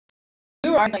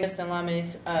Justin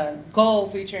Lamas,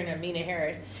 Gold featuring Amina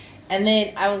Harris. And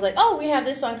then I was like, oh, we have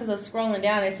this song because I was scrolling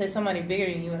down and it said Somebody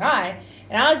Bigger Than You and I.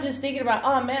 And I was just thinking about,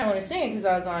 oh man, I want to sing it because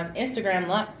I was on Instagram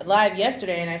live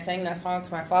yesterday and I sang that song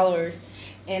to my followers.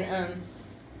 And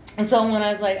so when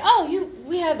I was like, oh,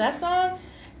 we have that song?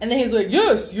 And then he was like,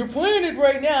 yes, you're playing it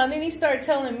right now. And then he started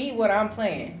telling me what I'm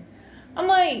playing. I'm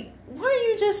like, why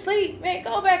are you just asleep? Man,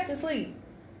 go back to sleep.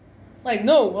 Like,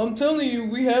 no, I'm telling you,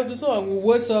 we have the song. Well,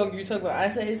 what song are you talking about? I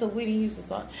said, it's a Whitney Houston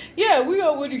song. Yeah, we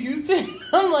got Whitney Houston.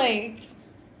 I'm like,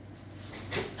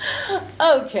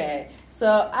 okay.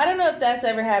 So, I don't know if that's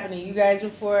ever happened to you guys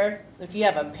before. If you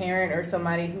have a parent or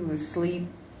somebody who is asleep,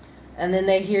 and then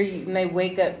they hear you, and they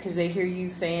wake up because they hear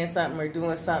you saying something or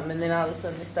doing something, and then all of a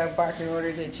sudden they start barking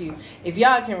orders at you. If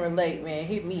y'all can relate, man,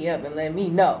 hit me up and let me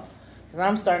know. Because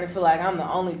I'm starting to feel like I'm the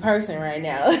only person right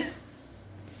now.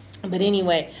 But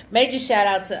anyway, major shout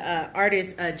out to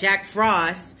artist Jack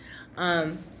Frost.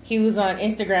 He was on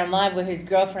Instagram Live with his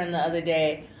girlfriend the other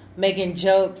day, making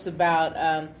jokes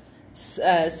about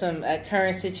some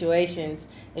current situations.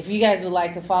 If you guys would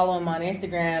like to follow him on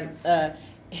Instagram,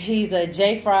 he's a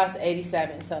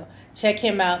JFrost87. So check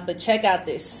him out. But check out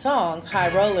this song,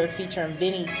 High Roller, featuring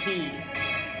Vinny T.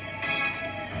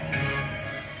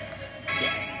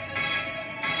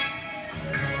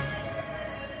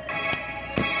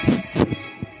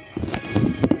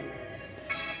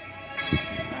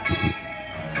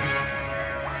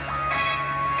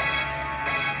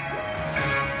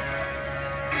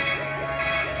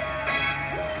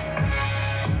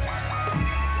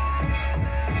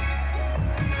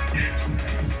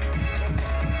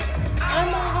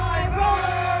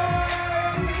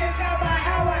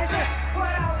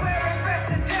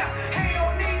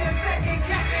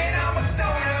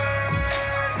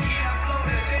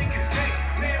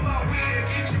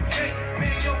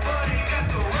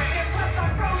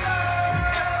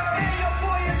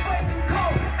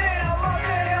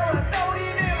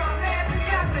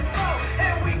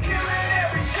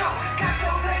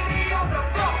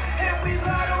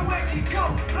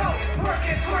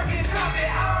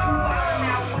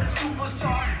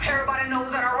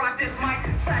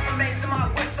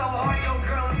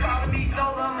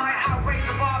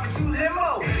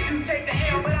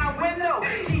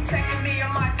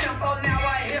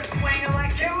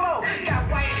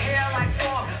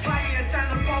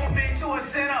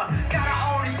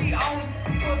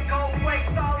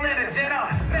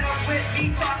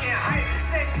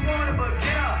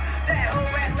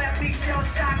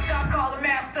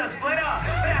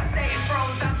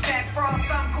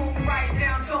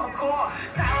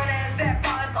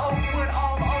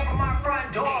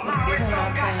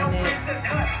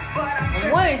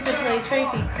 I wanted to play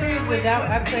Tracy Cruz, but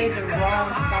I played the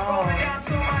wrong song.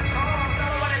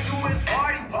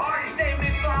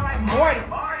 Morty.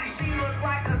 She look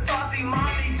like a saucy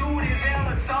mommy, dude is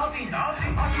hella salty. All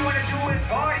she wanna do is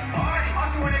party.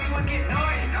 All she wanna do is get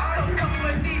naughty. So a couple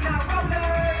of these high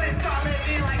rollers and start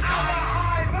living like I'm a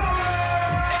high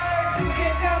roller. You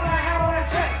can tell by how I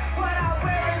dress. What I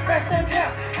wear is best in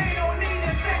town. Ain't no need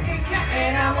to second guess.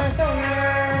 And I'm a stoner.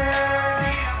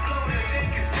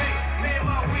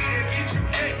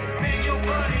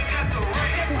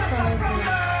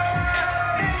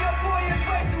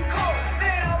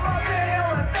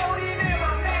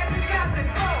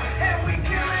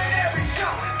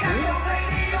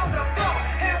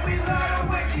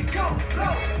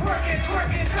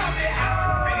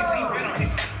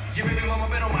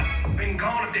 Been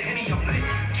gone if the Henny I'm lit.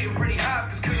 Get pretty high,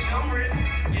 this cushion I'm ripped.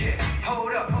 Yeah,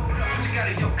 hold up. What you got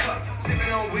in your cup?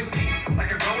 Sipping on whiskey like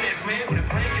a grown-ass man with a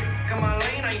blanket. Come my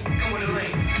lane, I ain't going to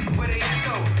lane. Where they at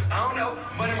go? I don't know,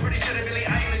 but I'm pretty sure that Billie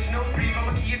Eilish knows brief.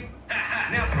 I'm a kid.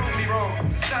 Now prove me wrong.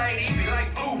 Society be like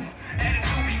boof.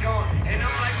 Attitude be gone. And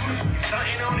I'm like, who the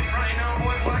stunting on it, fronting on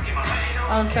boys, blocking my hunting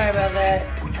on. Oh, sorry about that.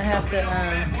 I have to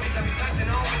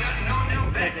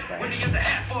when you get the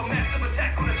hat for a massive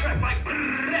attack on the track like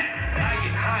I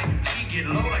get high, she get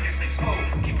low like a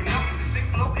 6'4". Keeping up with the sick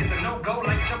flow is a no-go,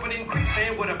 like jumping in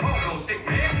quicksand with a pogo stick,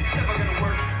 man. It's never gonna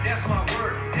work, that's my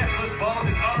word. That plus balls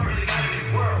is all I really got in this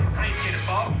world. I ain't scared to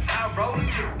fall, high rollers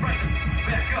get right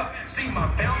back up. See my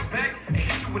bounce back and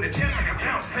hit you in the chest like a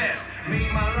bounce pass. Made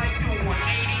my life do a 180.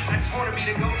 I just wanna be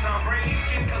the GOAT, Tom Brady.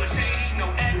 Skin color shady, no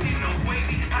acting, no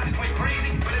Swayze. I just went crazy,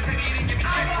 but it's taking you to give me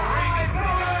checks for Reagan.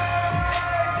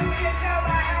 You can tell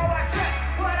by how I dress.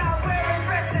 What I wear is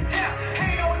best in town.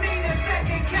 Ain't no need to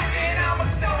second guess. And I'm a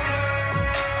stoner.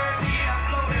 Yeah, I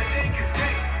blow the dank as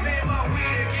cake. Man, my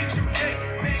weed to get you cake.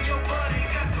 Man, your buddy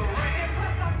got the ring. And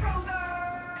plus I'm frozen.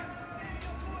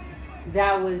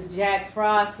 That was Jack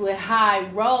Frost with High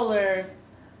Roller.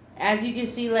 As you can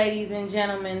see, ladies and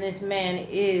gentlemen, this man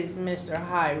is Mr.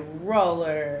 High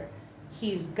Roller.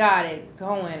 He's got it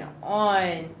going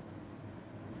on.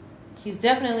 He's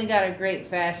definitely got a great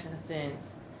fashion sense.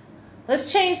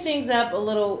 Let's change things up a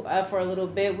little for a little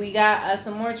bit. We got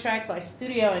some more tracks by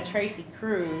Studio and Tracy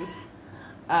Cruz.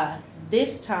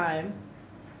 This time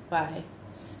by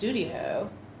Studio,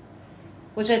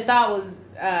 which I thought was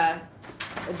a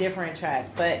different track,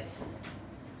 but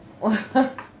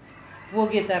we'll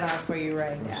get that on for you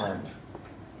right now. Friend.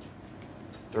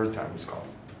 Third time it's called.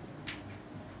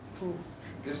 Ooh.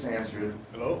 Just answer it.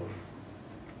 Hello?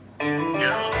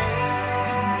 Yeah.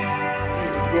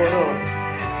 What's going on?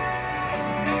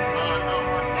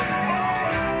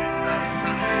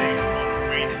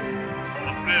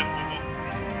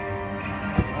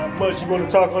 How much you want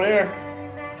to talk on air?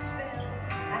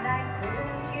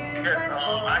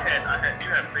 Yes, you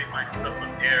had played my stuff on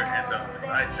air, and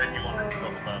I said you wanted to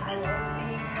talk about me.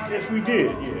 Yes, we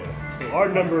did, yeah. So our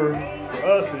number for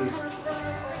us is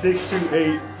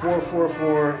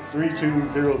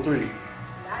 628-444-3203.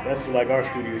 That's like our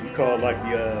studio. You call like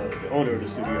the owner of the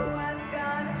studio.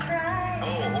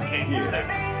 Oh, okay. Yeah.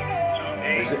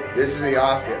 This is the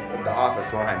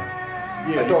office line.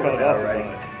 Yeah, I you told call him the that office already.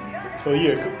 line. So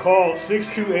yeah, call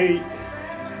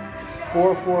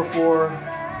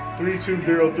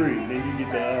 628-444-3203. Then you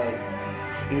get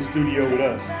in studio with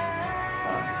us.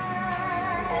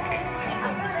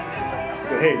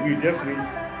 But hey, we definitely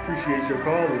appreciate your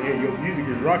call, and yeah, your music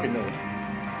is rocking though.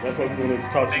 That's why we wanted to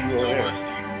talk to you on air.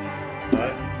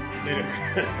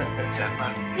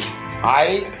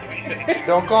 Alright, later.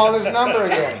 Don't call this number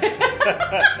again.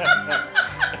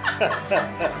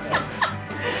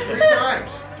 3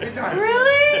 times.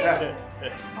 Really? Yeah.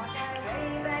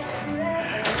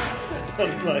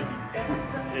 I'm like,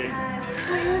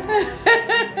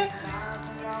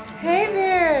 Hey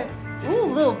there. Ooh,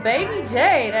 little baby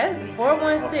J. That's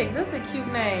 416. That's a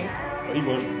cute name. he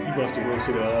must have went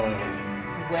to the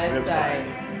Website.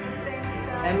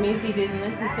 That means he didn't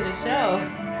listen to the show.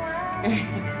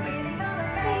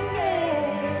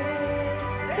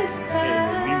 This yeah,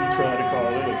 time. we were trying to call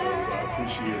in ago, so I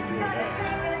appreciate doing that.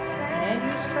 And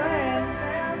he's trying.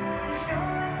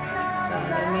 So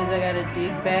that means I gotta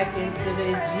dig back into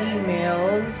the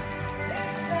Gmails.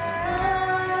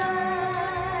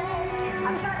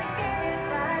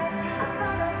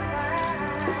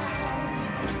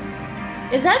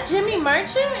 Is that Jimmy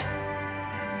Merchant?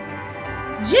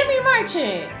 Jimmy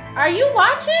Merchant, are you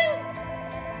watching?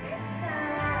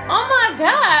 Oh my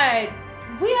God.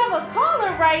 We have a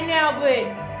caller right now, but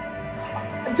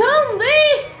don't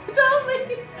leave. Don't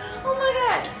leave. Oh my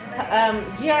God.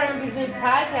 GRM Presents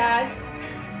Podcast.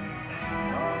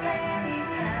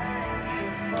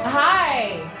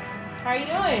 Hi. How are you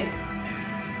doing?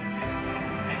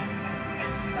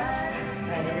 I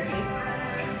never see.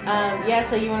 Yeah,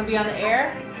 so you want to be on the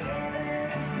air?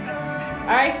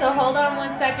 All right, so hold on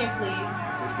 1 second, please.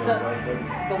 Push So, that white button.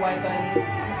 the white button.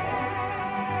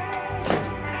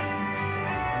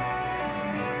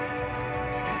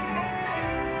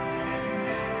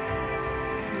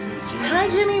 Hi,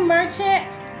 Jimmy Merchant.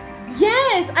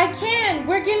 Yes, I can.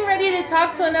 We're getting ready to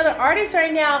talk to another artist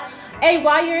right now. Hey,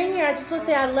 while you're in here, I just want to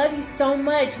say I love you so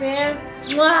much, man.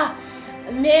 Mwah.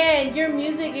 Man, your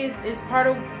music is part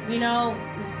of,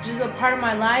 it's just a part of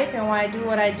my life and why I do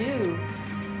what I do.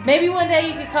 Maybe one day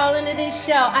you could call into this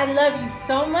show. I love you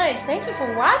so much. Thank you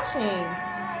for watching.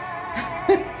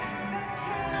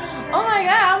 Oh my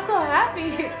God, I'm so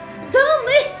happy. Don't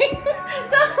leave.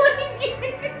 Don't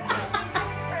leave.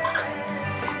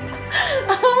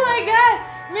 Oh my God.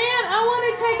 Man, I want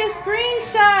to take a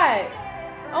screenshot.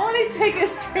 I want to take a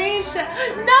screenshot.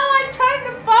 No, I turned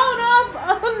the phone off.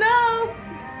 Oh no.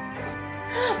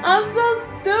 I'm so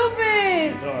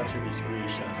stupid. It's hard to read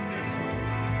screenshots of this.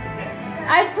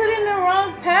 I put in the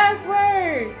wrong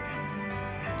password.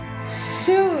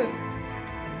 Shoot.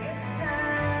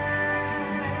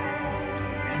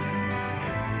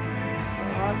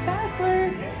 Wrong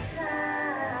password.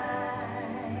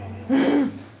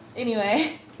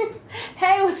 Anyway.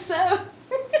 Hey, what's up?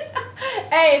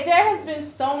 Hey, there has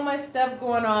been so much stuff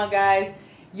going on, guys.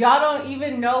 Y'all don't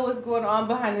even know what's going on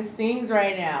behind the scenes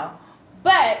right now.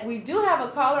 But we do have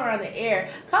a caller on the air.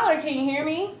 Caller, can you hear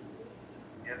me?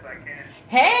 Yes, I can.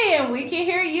 Hey, and we can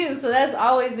hear you, so that's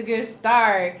always a good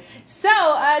start. So,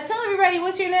 tell everybody,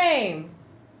 what's your name?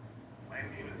 My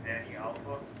name is Danny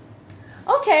Alpha.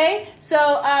 Okay,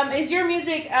 so is your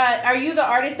music, are you the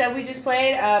artist that we just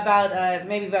played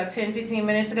maybe about 10, 15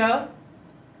 minutes ago?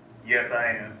 Yes,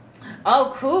 I am.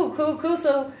 Oh, cool.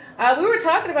 So, we were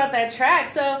talking about that track.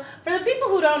 So, for the people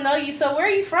who don't know you, so where are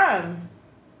you from?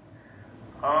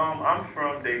 I'm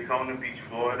from Daytona Beach,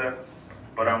 Florida,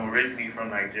 but I'm originally from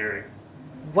Nigeria.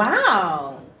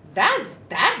 Wow, that's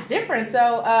different.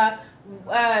 So,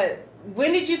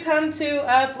 when did you come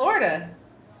to Florida?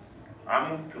 I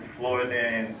moved to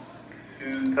Florida in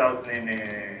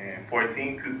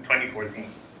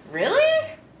 2014. Really?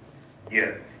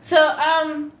 Yes. So,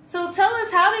 so tell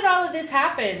us, how did all of this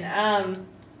happen?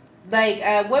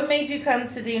 What made you come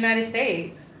to the United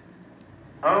States?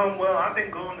 Well, I've been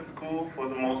going to school for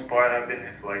the most part. I've been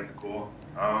in flight school,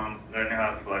 learning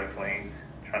how to fly planes,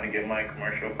 trying to get my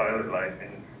commercial pilot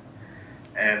license,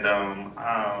 and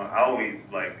I always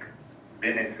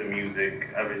been into music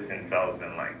ever since I was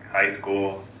in high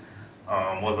school.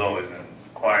 Was always in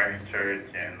choir in church,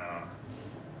 and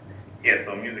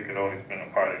so music had always been a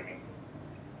part of me.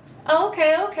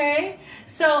 Okay.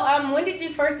 So, when did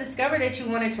you first discover that you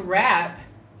wanted to rap?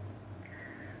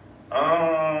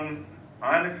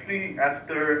 Honestly,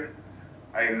 after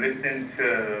I listened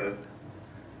to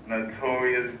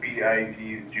Notorious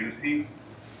B.I.G.'s Juicy.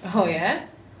 Oh yeah.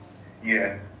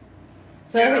 Yeah.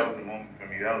 So that was the moment for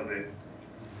me. That was it.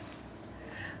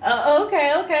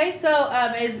 Okay. So,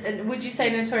 would you say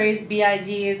Notorious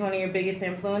B.I.G. is one of your biggest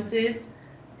influences?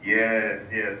 Yes,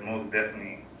 most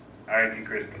definitely. R.G.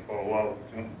 Christopher Wallace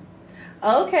too.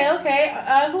 Okay.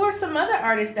 Who are some other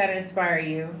artists that inspire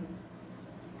you?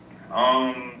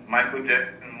 Michael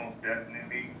Jackson, most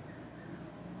definitely.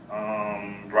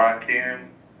 Rakim.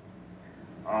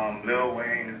 Lil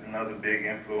Wayne is another big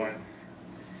influence.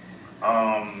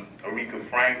 Aretha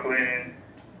Franklin.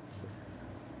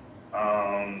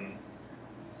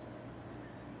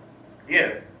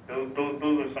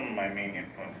 Those are some of my main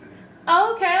influences.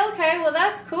 Okay. Well,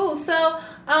 that's cool. So,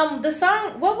 the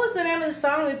song, what was the name of the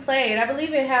song we played? I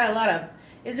believe it had a lot of,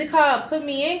 is it called Put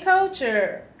Me In, Coach,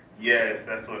 or? Yes,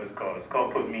 that's what it's called. It's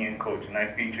called Put Me In, Coach, and I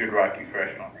featured Rocky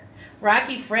Fresh on it.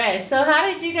 Rocky Fresh. So how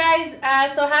did you guys,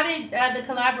 how did the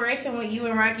collaboration with you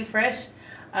and Rocky Fresh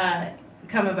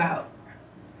come about?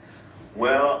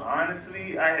 Well,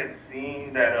 honestly, I had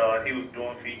seen that he was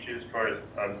doing features for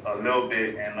a little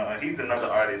bit, and he's another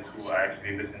artist who I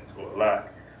actually listen to a lot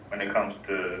when it comes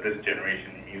to this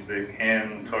generation of music.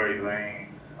 Him, Tory Lanez,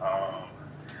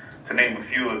 to name a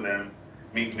few of them,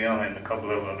 Meek Mill, and a couple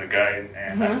of other guys.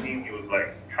 And I seen he was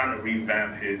trying to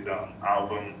revamp his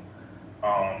album,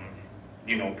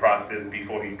 process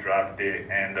before he dropped it,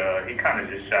 and he kind of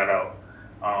just shot out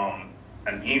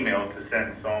an email to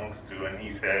send songs to, and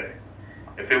he said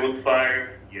if it was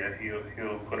fire, yeah,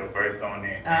 he'll put a verse on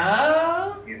it.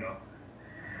 Oh.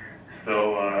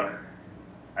 So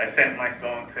I sent my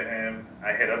song to him.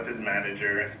 I hit up his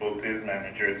manager and spoke to his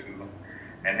manager too,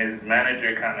 and his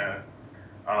manager kind of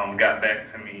got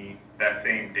back to me that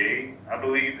same day, I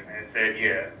believe, and said,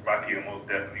 yeah, Rocky will most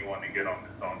definitely want to get on the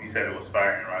song. He said it was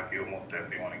fire, and Rocky will most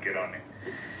definitely want to get on it.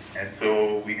 And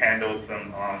so we handled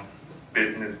some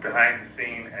business behind the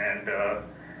scene, and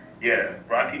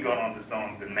Rocky got on the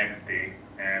song the next day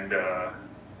and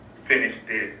finished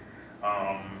it,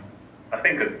 I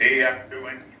think a day after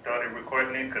when he started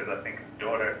recording it, because I think his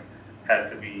daughter had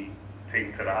to be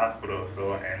taken to the hospital.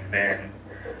 So, and then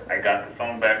I got the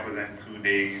song back within 2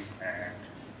 days, and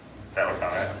that was how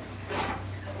that happened.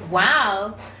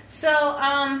 Wow. So,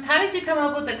 how did you come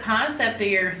up with the concept of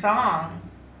your song?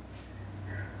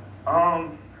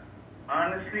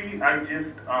 Honestly, I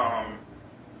just,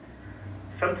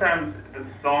 sometimes the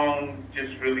songs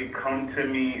just really come to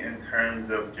me in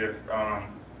terms of just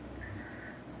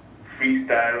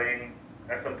freestyling.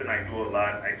 That's something I do a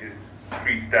lot. I just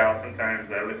freestyle.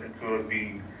 Sometimes I listen to a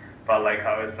beat. If I like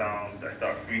how it sounds, I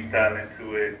start freestyling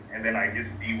to it, and then I just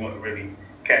see what really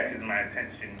catches my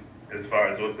attention as far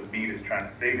as what the beat is trying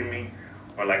to say to me,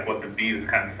 or what the beat is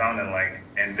kind of sounding like,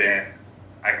 and then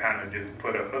I kind of just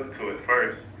put a hook to it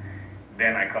first,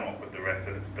 then I come up with the rest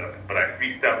of the stuff. But I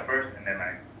freestyle first, and then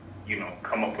I,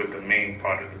 come up with the main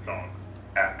part of the song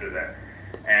after that.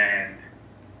 And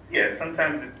yeah,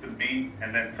 sometimes it's the beat,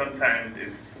 and then sometimes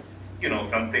it's,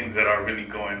 some things that are really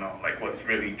going on, like what's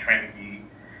really trendy.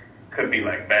 Could be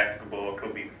like basketball,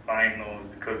 could be the finals,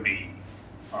 it could be,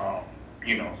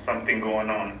 something going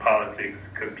on in politics,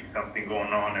 could be something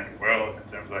going on in the world in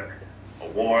terms of a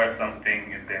war or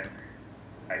something, and then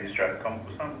I just try to come up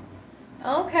with something.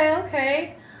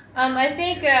 Okay. I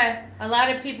think a lot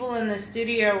of people in the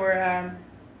studio were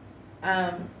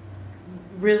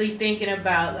really thinking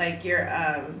about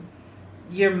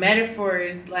your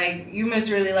metaphors. You must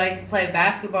really like to play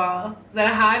basketball. Is that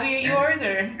a hobby of yours,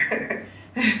 or?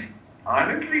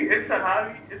 Honestly, it's a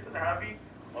hobby.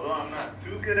 Although I'm not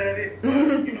too good at it, but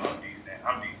I'm decent.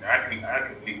 I can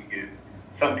at least get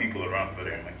some people around for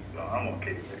their money, so I'm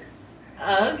okay with it.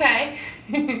 Okay.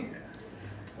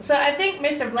 So I think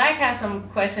Mr. Black has some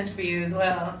questions for you as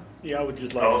well. Yeah, I would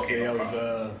just like to say I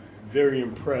was very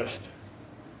impressed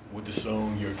with the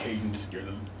song, your cadence,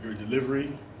 your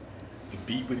delivery. The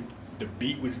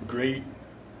beat was great.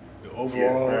 The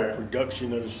overall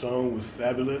production of the song was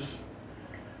fabulous.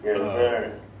 Yes,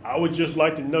 sir. I would just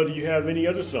like to know, do you have any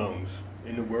other songs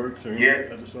in the works or any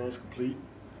other songs complete?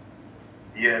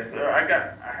 Yes, sir. I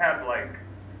have like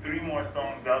 3 more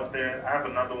songs out there. I have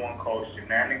another one called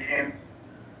Shenanigans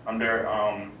under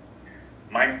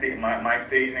my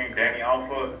stage name, Danny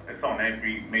Alpha. It's on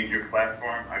every major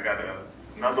platform. I got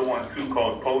another one too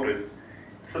called POTUS.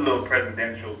 It's a little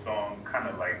presidential song, kind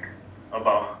of like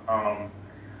about.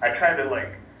 I try to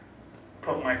like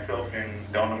put myself in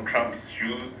Donald Trump's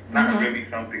shoes. Not really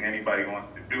something anybody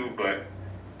wants to do, but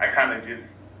I kind of just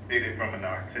did it from an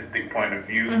artistic point of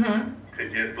view to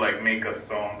just like make a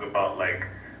song about like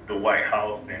the White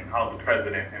House and how the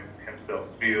president himself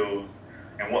feels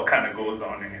and what kind of goes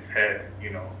on in his head,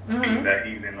 you know, being that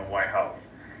he's in the White House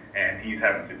and he's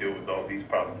having to deal with all these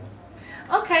problems.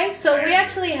 Okay, so we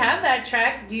actually have that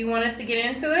track. Do you want us to get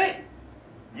into it?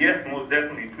 Yes, most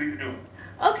definitely. Please do.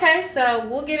 Okay, so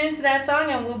we'll get into that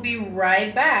song and we'll be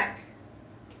right back.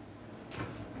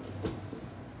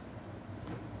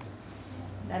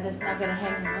 Now that's not gonna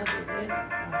hang him up, is it?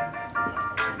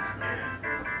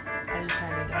 I just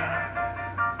turned it down.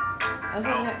 That's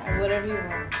okay. Whatever you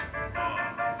want.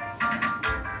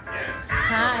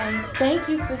 Hi. Thank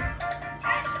you for.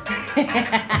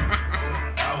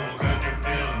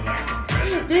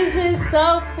 This is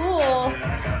so cool.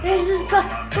 This is so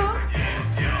cool.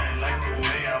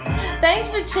 Thanks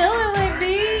for chilling with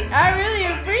me. I really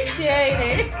appreciate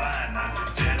it.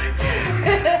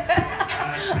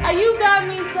 You got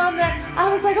me so that I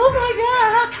was like, oh my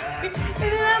God.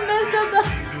 And then I messed up the.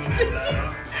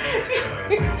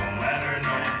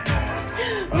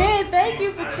 Man, thank you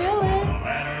for chilling.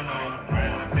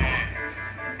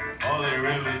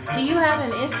 Do you have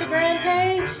an Instagram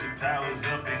page?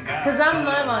 Because I'm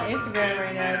live on Instagram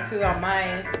right now too, on my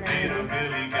Instagram.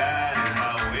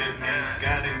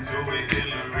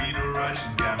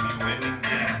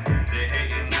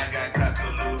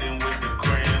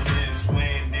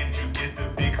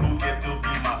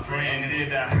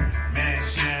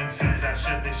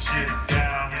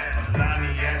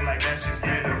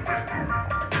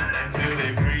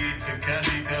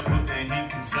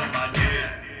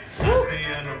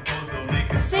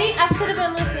 See, I should have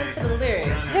been listening to the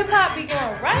lyrics. Hip hop be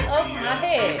going right over my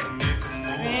head.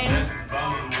 Man.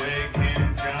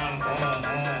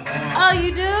 Oh,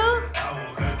 you do?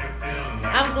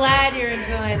 I'm glad you're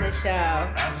enjoying the show.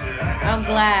 I'm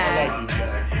glad.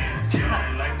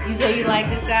 You say you like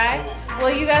this guy?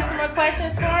 Well, you got some more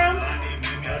questions for him?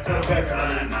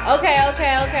 Okay.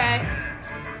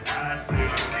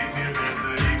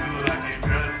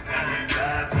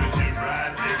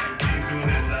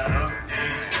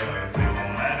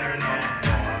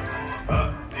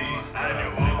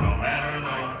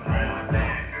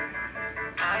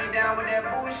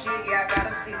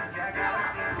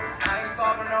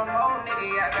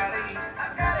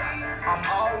 I'm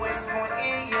always going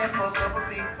in, for a cup of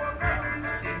beef.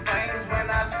 See flames when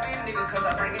I spin, nigga, cause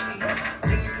I bring it heat.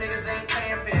 These niggas ain't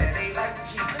playing fair, they like to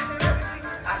cheat.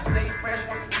 I stay fresh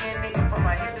once again, nigga, from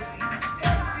my head to feet.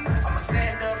 I'ma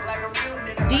stand up like a real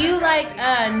nigga. Do you like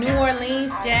New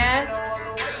Orleans jazz?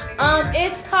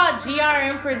 It's called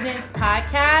GRM Presents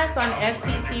Podcast on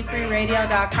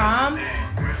FCCFreeRadio.com,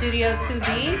 Studio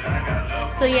 2B.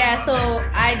 So yeah, so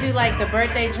I do like the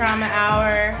birthday drama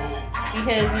hour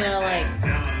because, you know, like,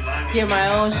 get my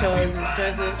own show is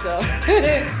expensive, so.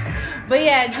 But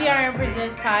yeah, GRM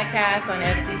Presents Podcast on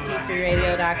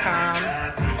FCCFreeRadio.com.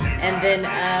 And then,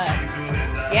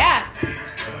 yeah,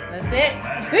 that's it.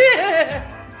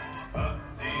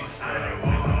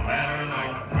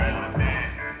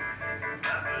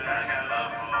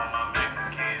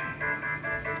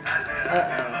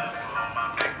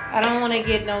 I don't want to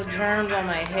get no germs on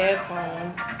my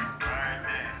headphones.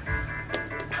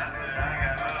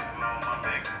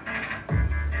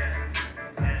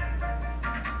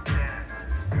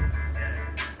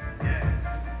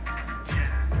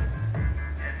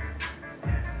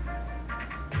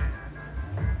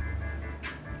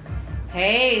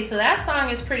 Hey, so that song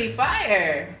is pretty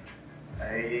fire.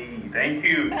 Hey, thank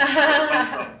you.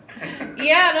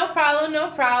 Yeah, no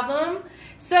problem.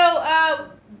 So,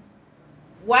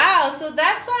 wow, so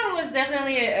that song was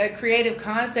definitely a creative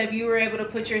concept. You were able to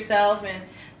put yourself in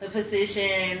the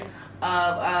position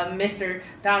of Mr.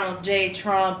 Donald J.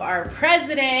 Trump, our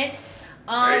president.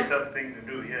 Very tough thing to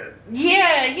do, yes.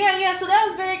 Yeah. So that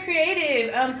was very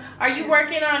creative. Are you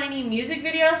working on any music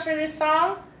videos for this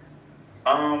song?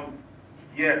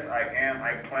 Yes, I am.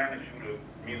 I plan to shoot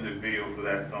a music video for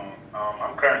that song.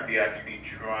 I'm currently actually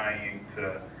trying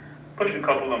to push a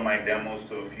couple of my demos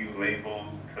to a few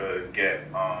labels to get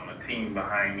a team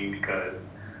behind me, because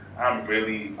I'm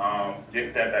really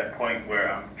just at that point where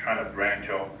I'm trying to branch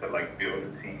off to like build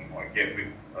a team or get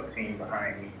a team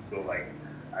behind me. So like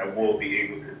I will be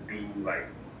able to do like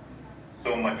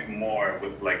so much more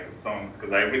with like the songs,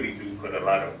 because I really do put a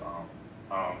lot of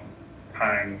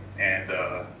time and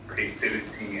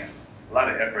creativity and a lot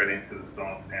of effort into the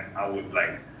songs, and I would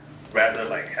like rather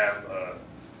like have a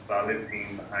solid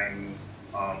team behind me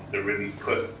to really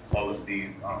put all of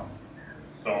these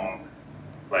songs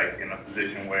like in a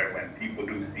position where when people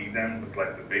do see them with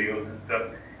like the videos and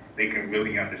stuff, they can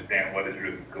really understand what is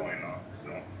really going on.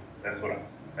 So that's where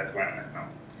I'm at now.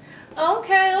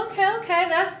 Okay.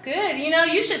 That's good. You know,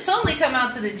 you should totally come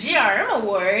out to the GRM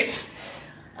Awards.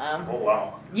 Oh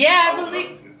wow. Yeah, I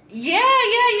believe. Yeah,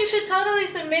 you should totally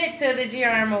submit to the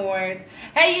GRM Awards.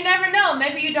 Hey, you never know.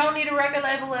 Maybe you don't need a record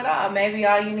label at all. Maybe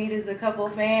all you need is a couple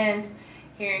fans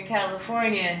here in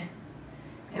California.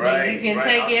 And then you can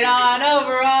take it on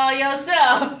over all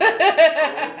yourself.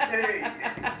 Okay,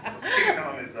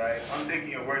 I'm taking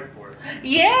your word for it.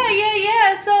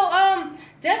 Yeah. So,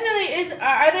 definitely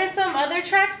are there some other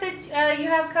tracks that you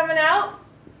have coming out?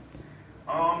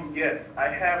 Yes, I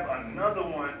have another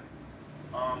one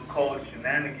called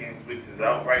Shenanigans, which is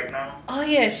out right now. Oh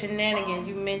yeah, Shenanigans,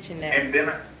 you mentioned that. And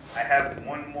then I have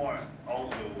one more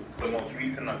also, the most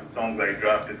recent of the songs I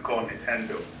dropped. It's called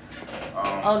Nintendo.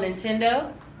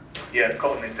 Nintendo? Yeah, it's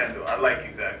called Nintendo. I'd like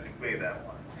you to actually play that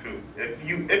one too. If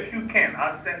you can,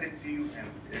 I'll send it to you, and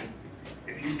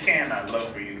if you can, I'd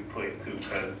love for you to play it too,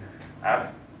 because I've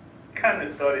kind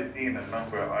of started seeing a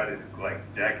number of artists like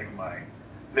jacking my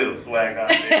little swag out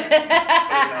there, putting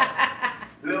out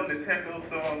little Nintendo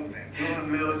songs and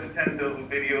doing little Nintendo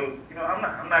videos. You know,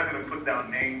 I'm not gonna put down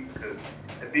names, because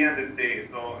at the end of the day,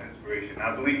 it's all inspiration.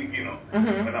 I believe, you know, when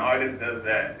an artist does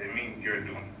that, it means you're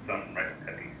doing something right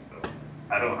at least. So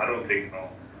I don't take no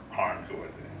harm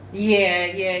towards it.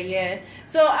 Yeah.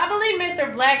 So I believe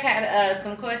Mr. Black had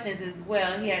some questions as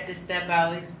well. He had to step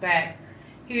out. He's back.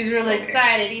 He was really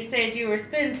excited. He said you were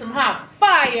spitting some hot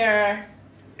fire.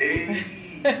 Hey.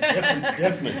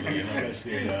 Definitely. And like I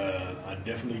said, I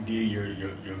definitely did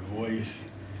your voice.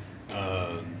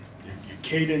 Your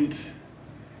cadence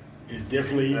is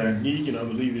definitely unique, and I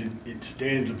believe it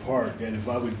stands apart. That if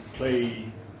I would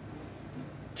play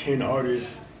 10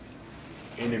 artists,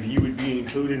 and if you would be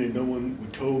included and no one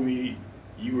would told me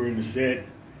you were in the set,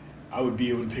 I would be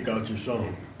able to pick out your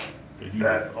song.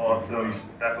 That's awesome.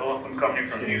 That's awesome coming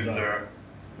from you, sir.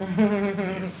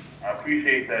 I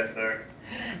appreciate that, sir.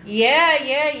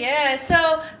 Yeah.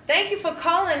 So thank you for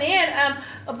calling in.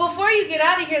 Before you get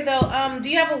out of here, though, do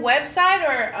you have a website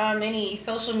or any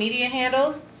social media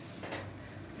handles?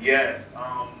 Yes.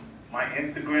 My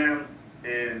Instagram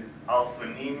is Alpha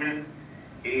Neiman,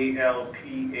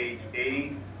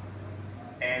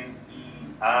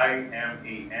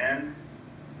 ALPHANEIMAN,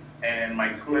 and my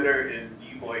Twitter is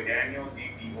eBoyDaniel,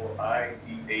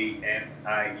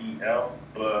 DBOIDANIEL.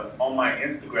 But on my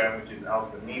Instagram, which is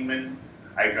Alpha Neiman,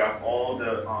 I drop all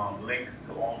the links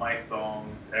to all my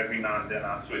songs. Every now and then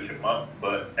I'll switch them up,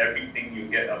 but everything you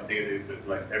get updated with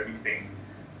like everything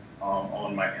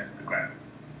on my Instagram.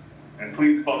 And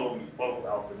please follow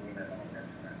Alpha Neiman on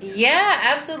Instagram. Yeah,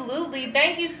 absolutely.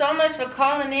 Thank you so much for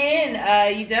calling in.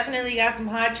 You definitely got some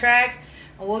hot tracks,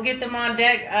 and we'll get them on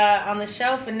deck on the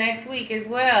show for next week as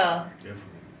well. Definitely.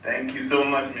 Thank you so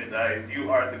much, Ms. Ice. You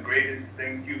are the greatest.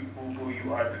 Thank you, Fubu.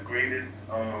 You are the greatest.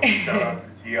 Shout out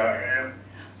to GRM.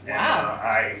 And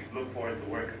I look forward to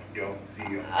working with y'all. See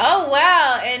you. Oh,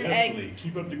 wow. And definitely.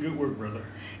 Keep up the good work, brother.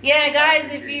 Yeah,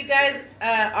 guys, if you guys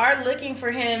are looking for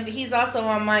him, he's also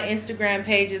on my Instagram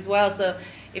page as well. So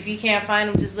if you can't find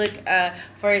him, just look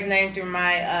for his name through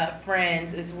my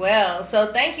friends as well.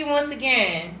 So thank you once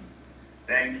again.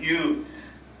 Thank you.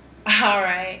 All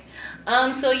right.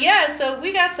 So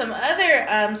we got some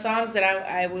other songs that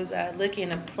I was looking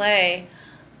to play.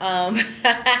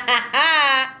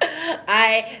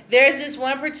 There's this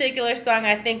one particular song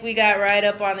I think we got right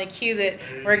up on the queue that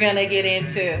we're gonna get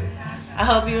into. I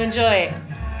hope you enjoy it.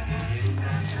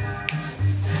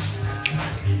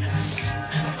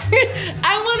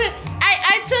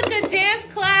 I took a dance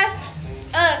class,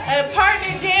 a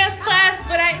partner dance class,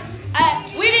 but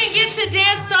we didn't get to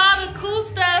dance to all the cool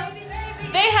stuff.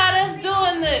 They had us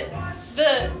doing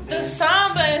the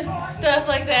samba and stuff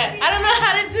like that. I don't know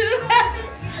how to do that.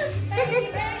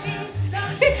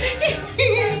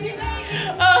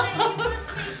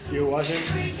 watch it?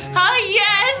 Oh,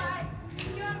 yes.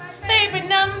 Favorite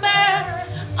number.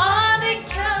 All that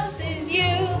counts is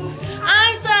you.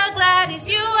 I'm so glad it's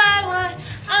you I want.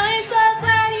 I'm so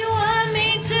glad you want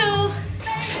me too.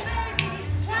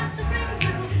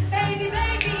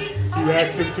 You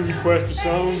asked him to request a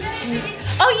song?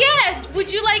 Oh, yeah.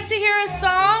 Would you like to hear a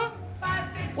song?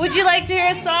 Would you like to hear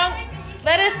a song?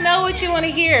 Let us know what you want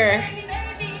to hear.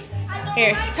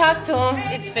 Here, talk to him.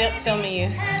 It's filming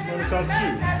you. I want to talk to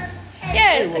you.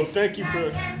 Yes. Hey, well, thank you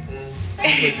for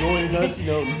joining us. You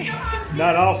know,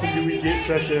 not often do we get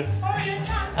such a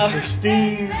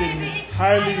esteemed and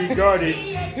highly regarded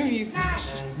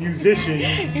musician,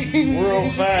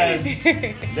 world-class,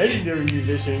 legendary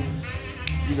musician,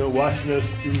 you know, watching us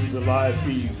through the live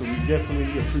feed. So we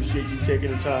definitely appreciate you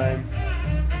taking the time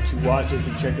to watch us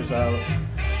and check us out.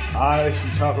 She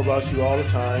talk about you all the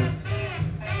time,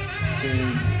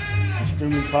 saying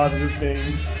extremely positive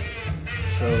things.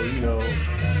 So, you know,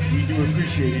 we do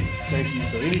appreciate it. Thank you.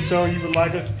 So any song you would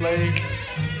like us to play,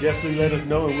 definitely let us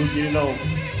know and we'll get it on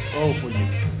for you.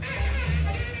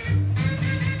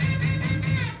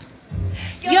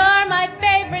 You're my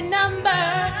favorite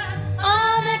number.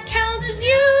 All that counts is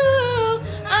you.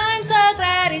 I'm so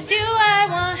glad it's you I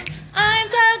want. I'm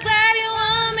so glad you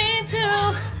want me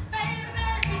too.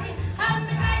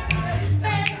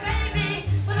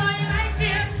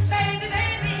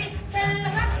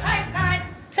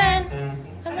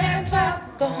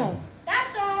 Go home.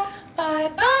 That's all. Bye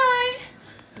bye.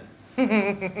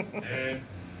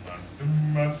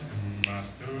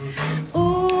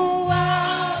 Ooh,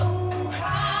 wow, ooh,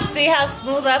 wow. See how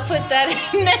smooth I put that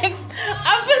in next?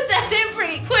 I put that in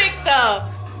pretty quick though.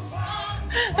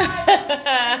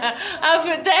 I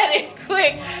put that in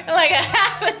quick, in like a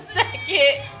half a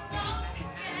second.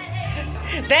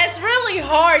 That's really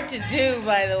hard to do,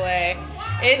 by the way.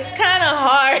 It's kind of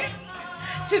hard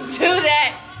to do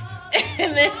that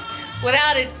and then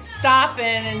without it stopping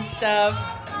and stuff.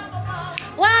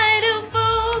 Why do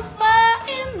fools fall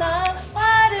in love?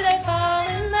 Why do they fall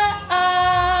in love?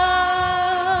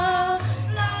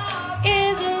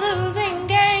 Is a losing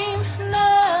game.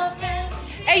 Love game.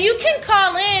 Hey, you can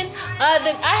call in.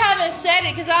 I haven't said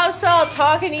it because I was all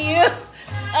talking to you.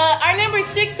 Our number is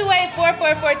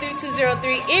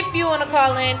 628-444-3203 if you want to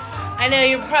call in. I know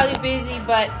you're probably busy,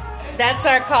 but that's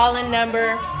our call-in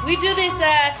number. We do this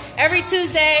every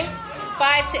Tuesday,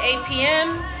 5 to 8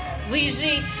 p.m. We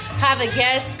usually have a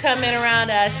guest come in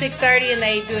around 6:30, and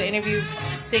they do an interview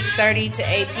 6:30 to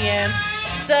 8 p.m.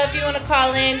 So if you want to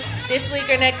call in this week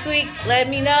or next week, let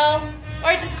me know,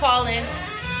 or just call in.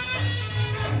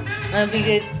 It'll be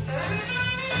good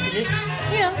to just,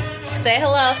 say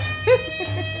hello.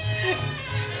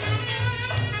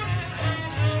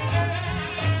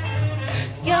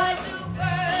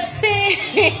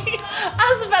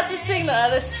 I was about to sing the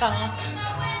other song.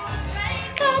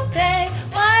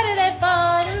 Why did I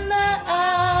fall in love?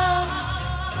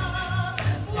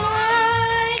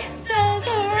 Why does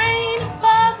the rain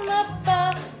fall from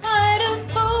above? Why do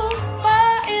fools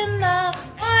fall in love?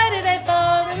 Why did I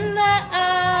fall in love?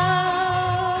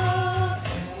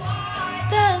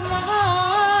 Does my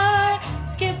heart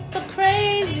skip a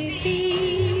crazy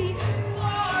beat?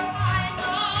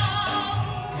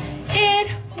 It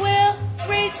will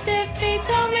reach their feet.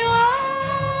 Tell me why.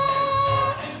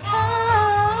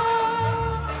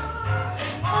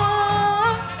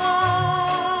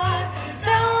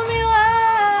 Tell me why.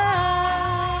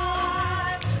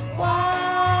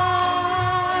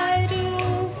 Why do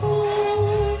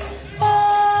fools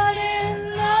fall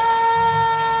in love?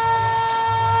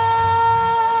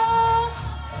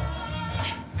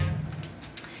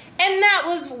 And that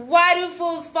was Why Do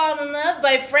Fools Fall in Love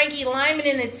by Frankie Lyman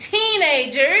and the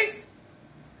Teenagers.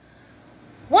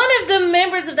 One of the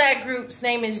members of that group's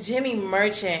name is Jimmy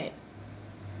Merchant.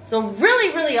 So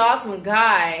really, really awesome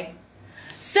guy.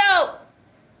 So,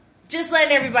 just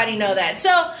letting everybody know that.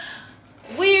 So,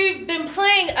 we've been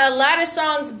playing a lot of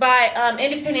songs by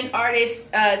independent artists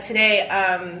today.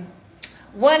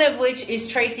 One of which is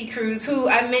Tracy Cruz, who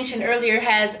I mentioned earlier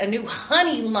has a new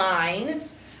honey line,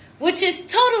 which is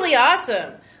totally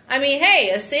awesome. I mean,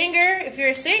 hey, a singer, if you're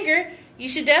a singer, you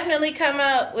should definitely come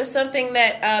out with something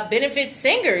that benefits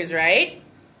singers, right?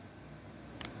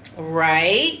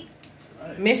 Right?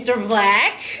 Mr.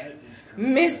 Black?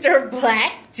 Mr.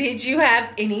 Black, did you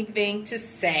have anything to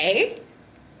say?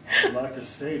 I'd like to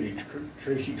say that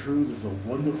Tracy Cruz is a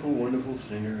wonderful, wonderful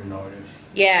singer and artist.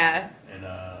 Yeah. And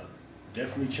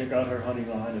definitely check out her honey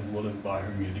line as well as buy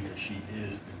her music because she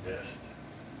is the best.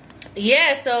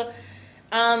 Yeah, so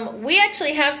we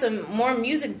actually have some more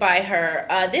music by her.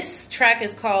 This track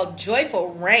is called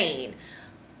Joyful Rain.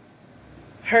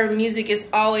 her music is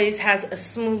always has a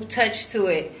smooth touch to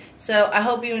it. So I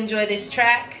hope you enjoy this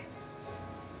track.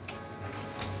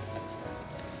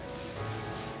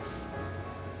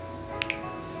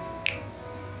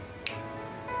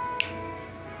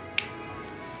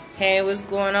 Hey, what's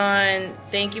going on?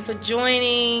 Thank you for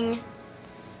joining.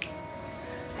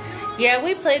 Yeah,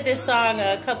 we played this song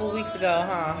a couple weeks ago,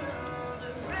 huh?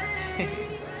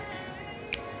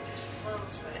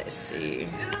 Let's see.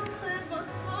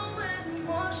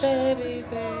 Baby,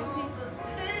 baby.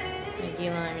 Maggie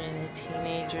Lyman and the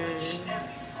Teenagers.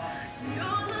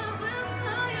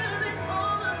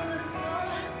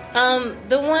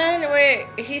 The one where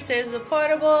he says, a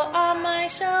portable on my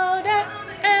shoulder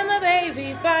and my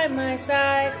baby by my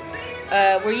side.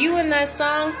 Were you in that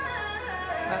song?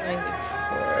 What music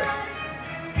for?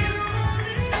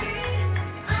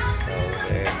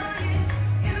 Shoulder.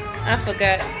 I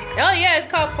forgot. Oh yeah, it's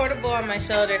called Portable on My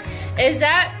Shoulder.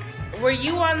 Were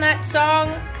you on that song?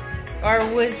 Or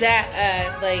was that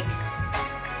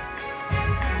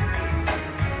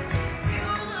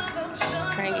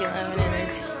Cranky Lemon and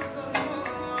it?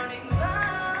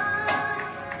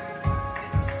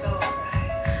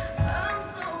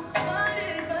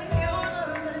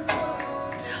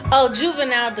 Oh,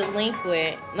 Juvenile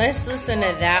Delinquent. Let's listen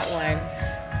to that one.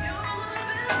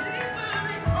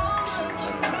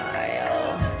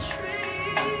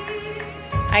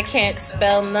 I can't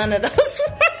spell none of those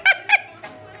words.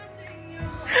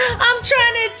 I'm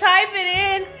trying to type it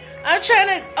in.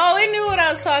 Oh, it knew what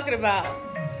I was talking about.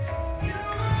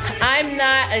 I'm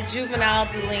not a juvenile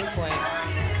delinquent.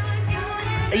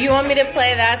 You want me to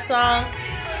play that song?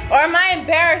 Or am I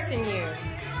embarrassing you?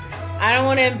 I don't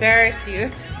want to embarrass you.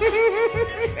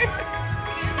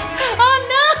 Oh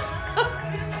no!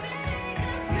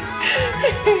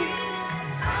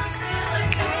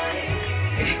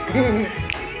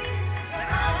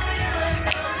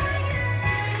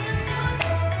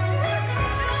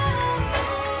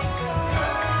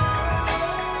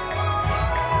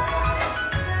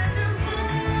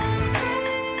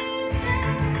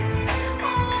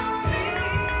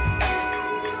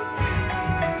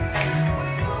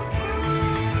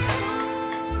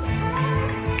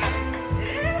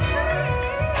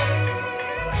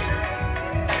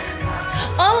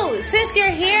 Since you're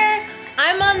here,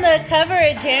 I'm on the cover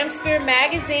of Jamsphere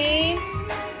magazine.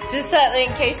 Just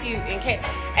in case.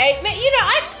 Hey, man,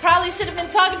 I probably should have been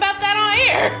talking about that on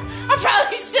air. I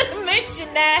probably should have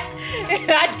mentioned that.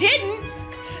 I didn't.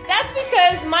 That's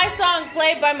because my song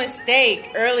played by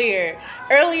mistake earlier.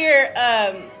 I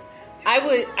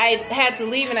had to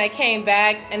leave and I came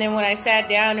back, and then when I sat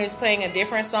down, it was playing a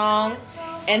different song,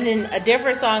 and then a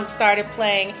different song started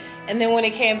playing, and then when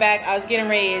it came back, I was getting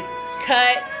ready to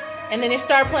cut. And then it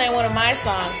started playing one of my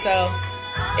songs, so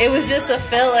it was just a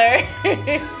filler.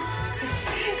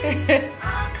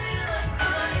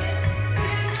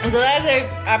 So that's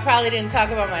I probably didn't talk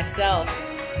about myself.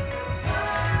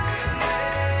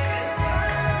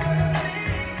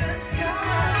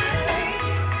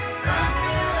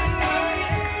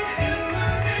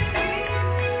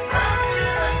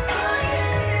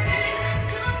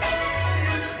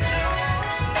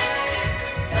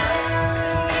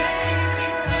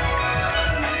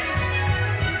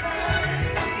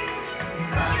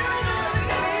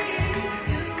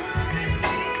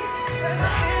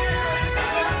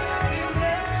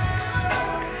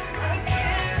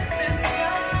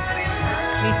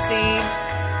 See.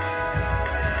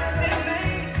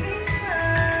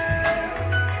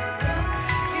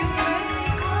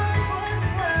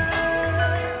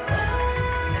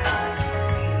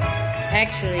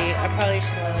 Actually, I probably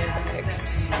should have went back.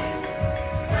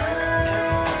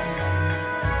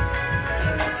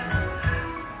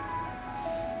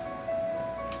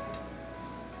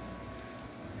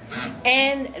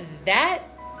 And that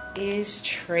is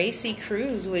Tracy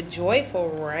Cruz with Joyful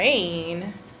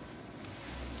Rain.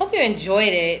 Hope you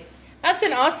enjoyed it. That's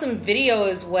an awesome video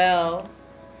as well.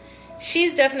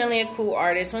 She's definitely a cool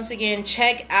artist. Once again,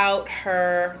 check out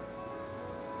her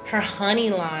honey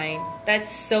line.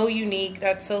 That's so unique.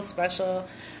 That's so special.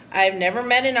 I've never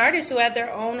met an artist who had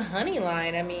their own honey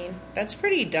line. I mean, that's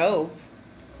pretty dope.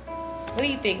 What do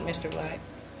you think, Mr. Black?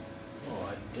 Oh,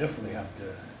 I definitely have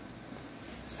to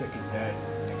second that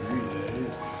and agree that it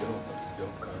is dope. It's a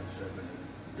dope concept and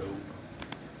a dope,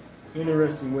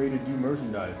 interesting way to do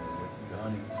merchandising with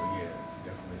honey. So yeah,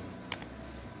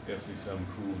 definitely something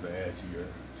cool to add to your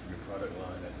product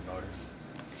line as an artist.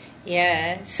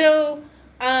 Yeah. So,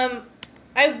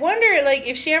 I wonder, like,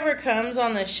 if she ever comes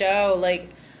on the show, like,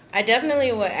 I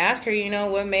definitely would ask her,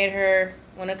 what made her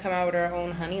want to come out with her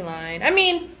own honey line. I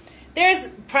mean, there's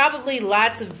probably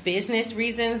lots of business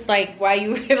reasons, like why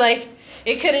you like.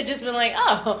 It could have just been like,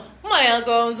 oh, my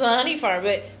uncle owns a honey farm,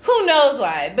 but who knows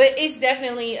why? But it's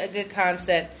definitely a good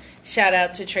concept. Shout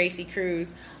out to Tracy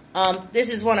Cruz.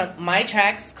 This is one of my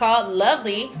tracks called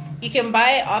Lovely. You can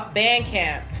buy it off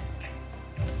Bandcamp.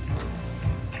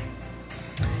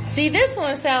 See, this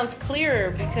one sounds clearer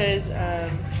because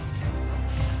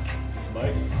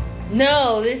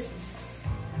no, this.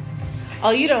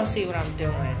 Oh, you don't see what I'm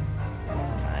doing.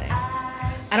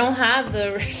 I don't have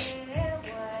the.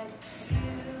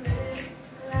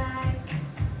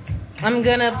 I'm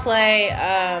gonna play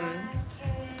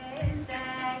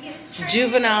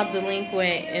Juvenile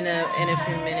Delinquent in a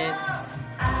few minutes.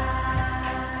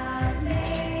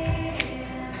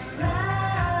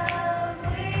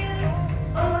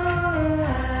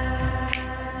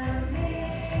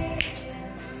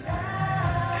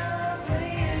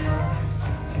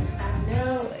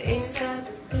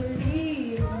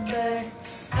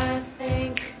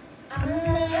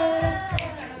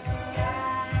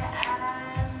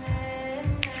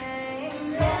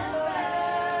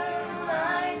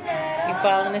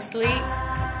 Falling asleep?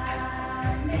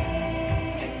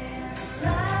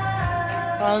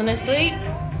 Falling asleep?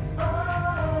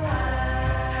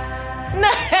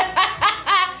 No.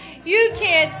 You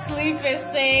can't sleep and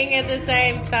sing at the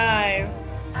same time.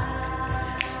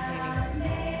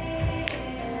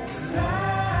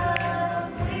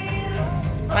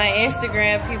 My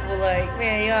Instagram people like,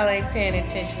 man, y'all ain't paying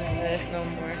attention to us no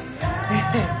more.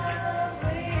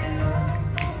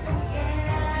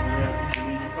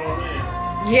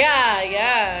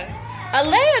 Yeah.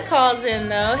 Alea calls in,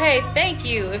 though. Hey, thank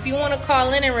you. If you want to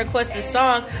call in and request a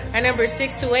song, our number is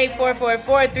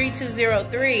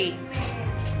 628-444-3203.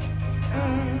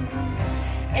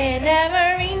 And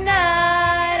every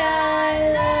night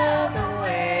I love the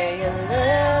way you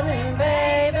love me,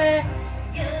 baby.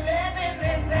 You love me,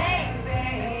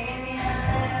 baby. You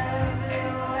love the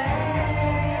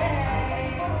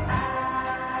ways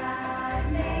I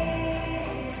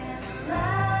need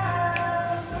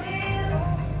love with.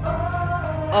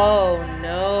 Oh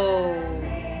no.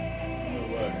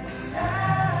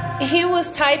 He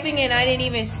was typing and I didn't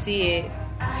even see it.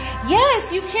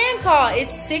 Yes, you can call.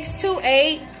 It's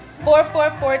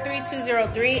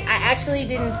 628-444-3203. I actually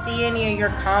didn't see any of your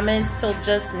comments till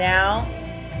just now.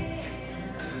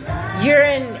 You're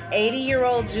an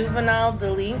 80-year-old juvenile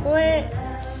delinquent?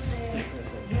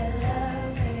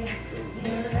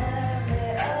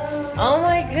 Oh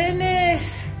my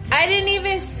goodness. I didn't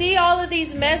even see all of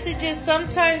these messages.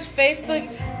 Sometimes Facebook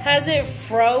has it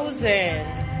frozen.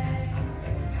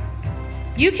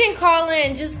 You can call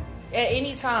in just at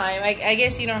any time. I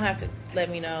guess you don't have to let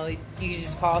me know. You can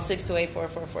just call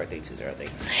 628-444-3203.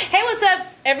 Hey, what's up,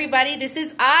 everybody? This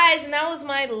is Eyes, and that was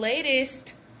my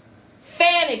latest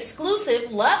fan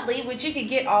exclusive, Lovely, which you can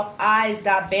get off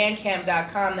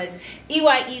eyes.bandcamp.com. That's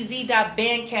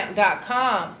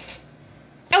EYEZ.bandcamp.com.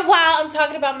 And while I'm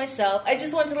talking about myself, I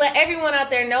just want to let everyone out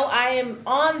there know I am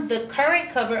on the current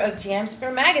cover of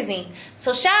Jamsphere magazine.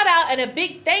 So shout out and a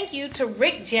big thank you to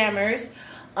Rick Jammers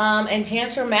and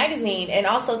Jamsphere magazine, and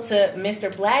also to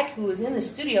Mr. Black, who is in the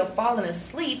studio falling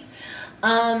asleep,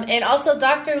 and also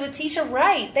Dr. Letitia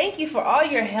Wright. Thank you for all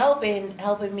your help in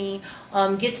helping me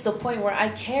get to the point where I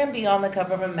can be on the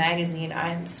cover of a magazine.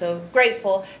 I'm so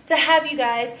grateful to have you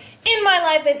guys in my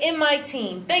life and in my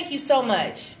team. Thank you so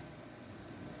much.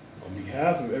 On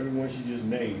behalf of everyone she just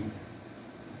named,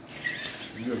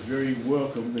 you're very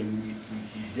welcome, and we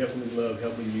definitely love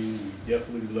helping you. We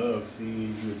definitely love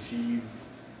seeing you achieve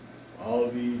all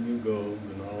these new goals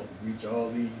and reach all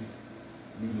these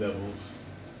new levels.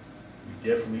 We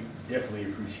definitely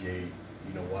appreciate,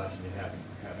 watching it happen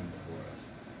before us.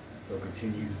 So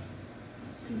continue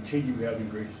having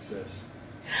great success.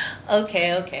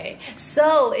 Okay.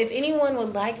 So if anyone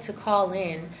would like to call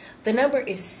in, the number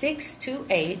is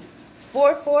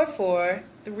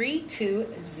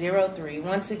 628-444-3203.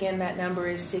 Once again, that number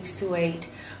is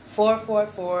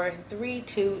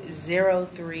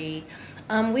 628-444-3203.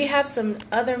 We have some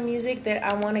other music that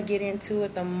I want to get into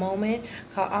at the moment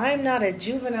called I'm Not a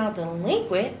Juvenile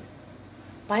Delinquent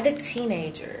by the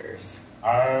Teenagers.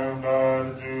 I'm not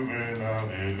a juvenile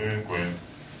delinquent.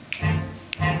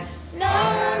 No.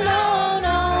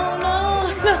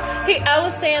 I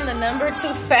was saying the number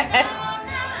too fast.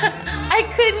 I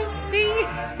couldn't see.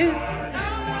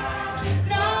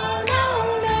 No,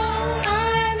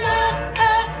 I'm not a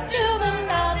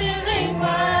juvenile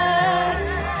delinquent.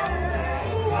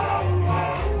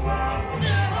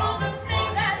 Do all the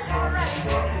things that's right.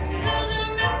 Do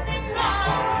nothing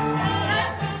wrong.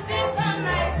 Life will be so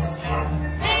nice.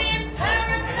 Be in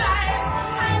paradise.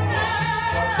 I'm not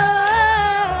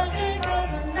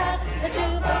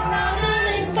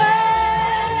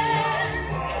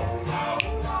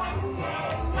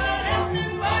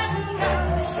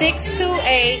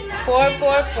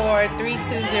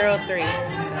 628-444-3203.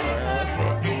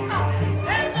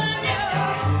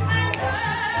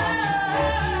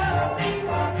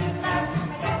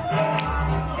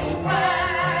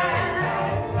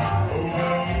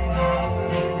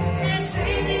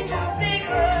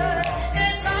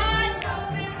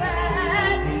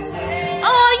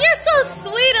 Oh, you're so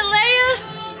sweet, Alea.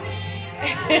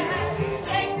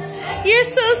 You're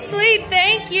so sweet.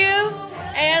 Thank you.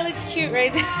 Hey, I looked cute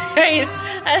right there.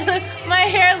 My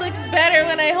hair looks better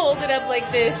when I hold it up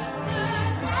like this.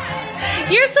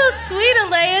 You're so sweet,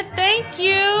 Alea. Thank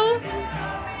you.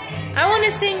 I want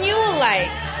to send you a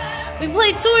like. We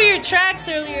played 2 of your tracks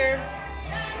earlier.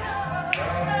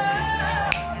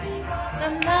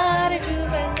 I'm not a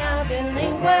juvenile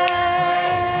delinquent.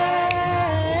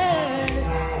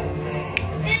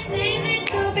 It's easy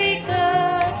to be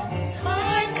good. It's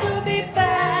hard to be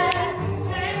bad.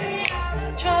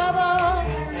 Trouble.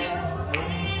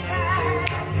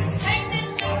 Take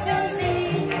this to the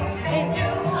sea.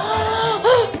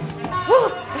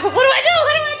 What do I do?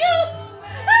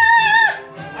 Ah!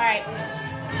 All right.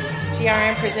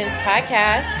 GRN Presents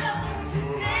Podcast.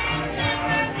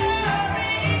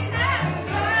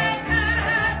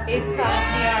 It's called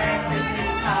GRN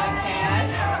Presents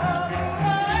Podcast.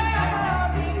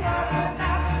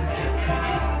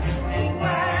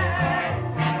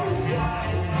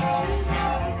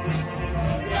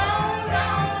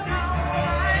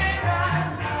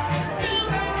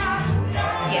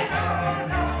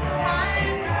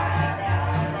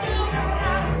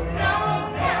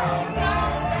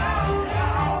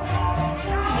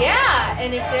 Yeah,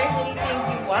 and if there's anything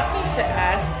you want me to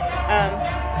ask,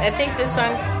 I think this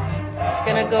song's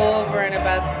gonna go over in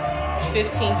about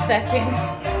 15 seconds.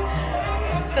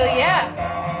 So yeah.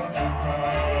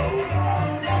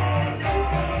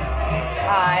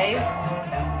 Eyes.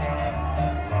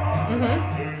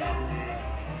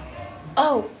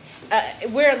 Oh,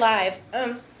 we're live.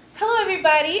 Hello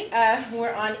everybody.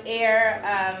 We're on air.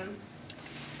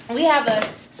 We have a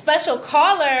special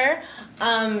caller.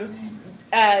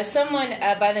 Someone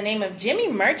by the name of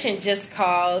Jimmy Merchant just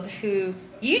called, who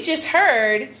you just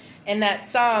heard in that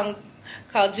song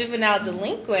called Juvenile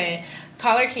Delinquent.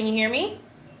 Caller, can you hear me?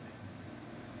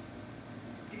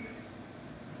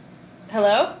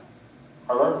 Hello?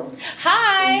 Hello?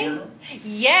 Hi.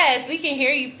 Yes, we can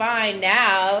hear you fine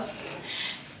now.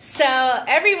 So,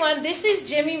 everyone, this is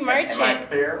Jimmy Merchant. Am I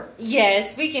clear?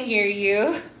 Yes, we can hear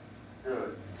you.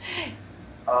 Good.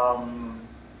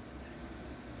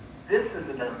 This is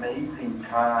an amazing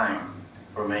time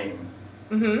for me.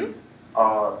 Mm-hmm.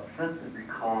 Simply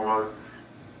because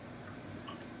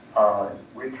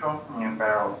we're talking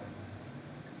about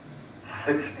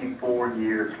 64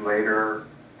 years later,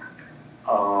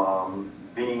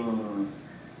 being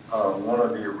one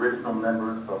of the original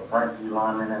members of Frankie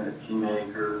Lymon and the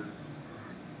Teenagers.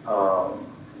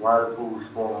 Why the Fools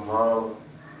Fall in Love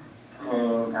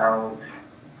came out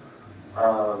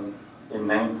in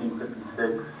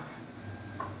 1956.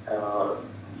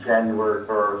 January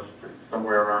 1st,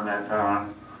 somewhere around that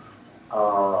time,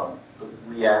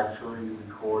 we actually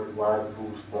recorded Why the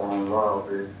Fools Fall in Love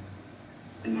in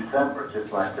December,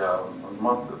 just like a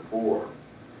month before.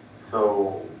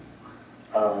 So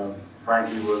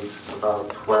Frankie was about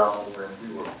 12 and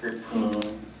we were 15,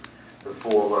 the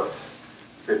four of us,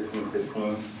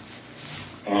 15.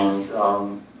 And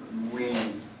we,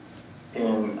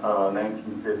 in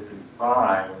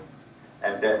 1955,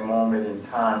 at that moment in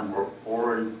time, were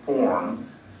already formed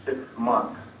 6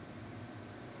 months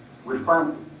with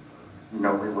Frankie. You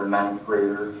know, we were 9th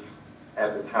graders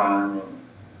at the time, and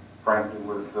Frankie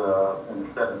was in the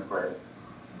 7th grade.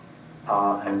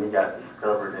 And we got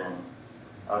discovered in.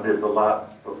 There's a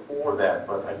lot before that,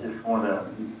 but I just want to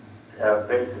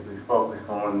basically focus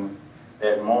on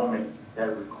that moment,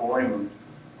 that recording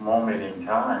moment in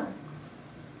time.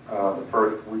 The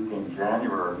first week in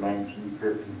January of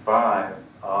 1955,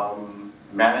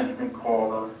 management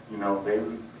called us. You know,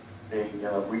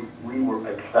 we were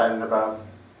excited about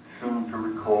soon to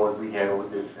record. We had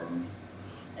auditions,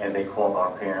 and they called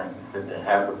our parents and said they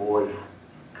have the boys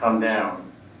come down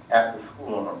after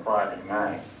school on a Friday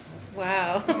night.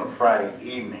 Wow. On a Friday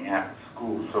evening after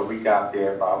school. So we got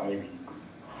there about maybe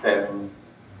 7,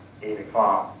 8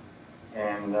 o'clock,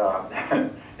 and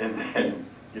and then,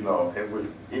 you know, it was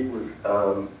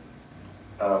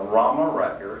Rama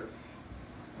Records,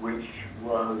 which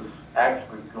was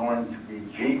actually going to be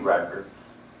G Records.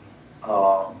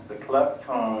 The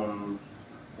Kleptones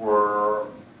were,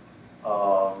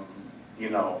 you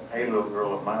know, Hey Little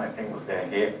Girl of Mine, I think was their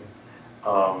hit.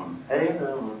 Hey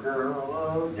little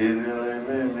girl,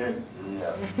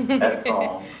 yeah, that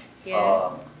song.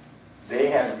 Yeah. They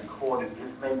had recorded this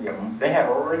they had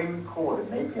already recorded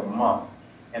maybe a month,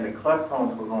 and the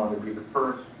Kleptones were going to be the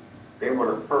first. They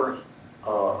were the first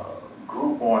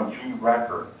group on G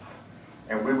Records,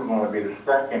 and we were going to be the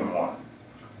second one.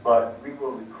 But we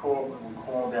were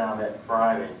called down that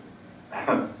Friday,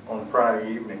 on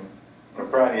Friday evening, or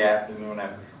Friday afternoon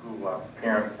after school. Our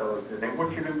parents told us they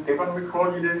want you to, they want to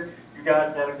record you there. You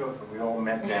guys gotta go. So we all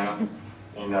met down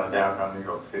in downtown New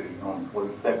York City on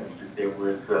 42nd Street. There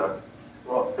was,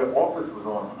 well, the office was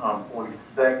on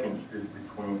 42nd Street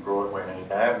between Broadway and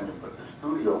 8th Avenue, but the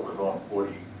studio was on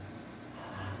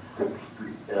 46th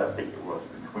Street, I think it was,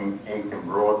 between 8th and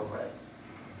Broadway.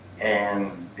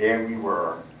 And there we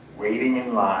were, waiting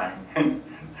in line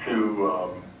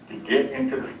to get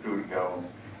into the studio.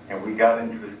 And we got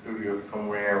into the studio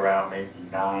somewhere around maybe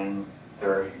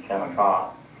 9:30, 10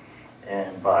 o'clock.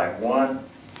 And by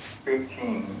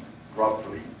 1:15,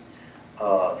 roughly,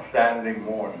 Saturday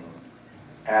morning,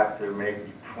 after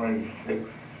maybe 26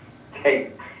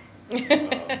 takes,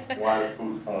 Why the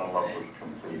Fools Fall in Love was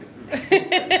completed.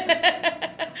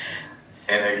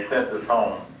 And they sent us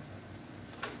home.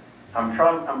 I'm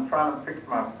trying to fix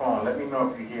my phone. Let me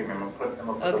know if you hear me. I'm gonna put the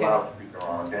loudspeaker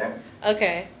on, okay?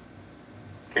 Okay.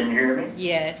 Can you hear me?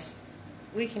 Yes.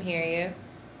 We can hear you.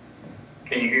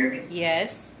 Can you hear me?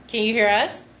 Yes. Can you hear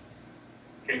us?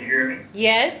 Can you hear me?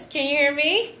 Yes. Can you hear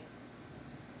me?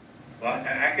 Well,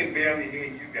 I can barely hear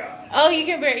you guys. Oh, you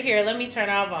can barely hear. Let me turn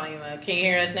our volume up. Can you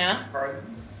hear us now? Pardon?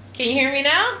 Can you hear me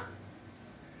now?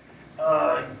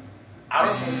 I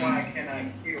don't know why can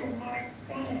I hear on my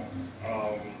phone.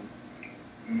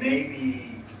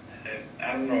 Maybe,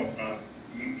 I don't know,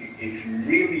 it's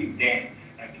really dense.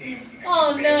 I can't.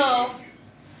 Oh, no.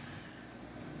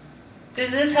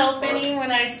 Does this help any when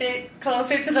I sit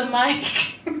closer to the mic?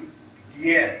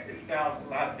 Yes, it sounds a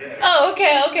lot better. Oh,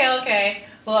 okay.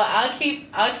 Well,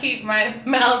 I'll keep my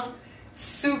mouth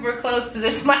super close to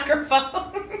this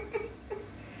microphone.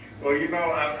 Well, you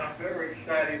know, I'm very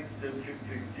excited to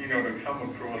come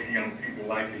across young people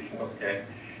like yourself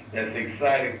that's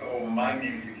excited. Oh, my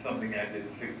music, something I did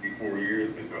 64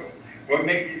 years ago. What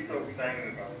makes you so excited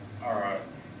about our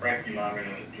Frankie Lymon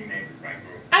and the Teenagers Right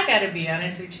Group? I gotta be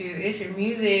honest with you. It's your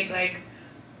music. Like,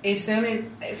 as soon as,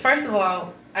 first of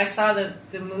all, I saw the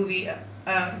movie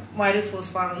Why Do Fools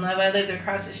Fall in Love. I lived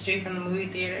across the street from the movie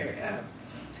theater,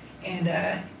 and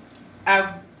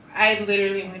I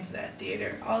literally went to that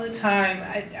theater all the time.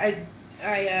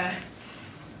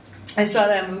 I saw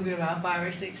that movie about 5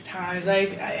 or 6 times.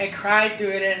 I cried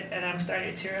through it, and I'm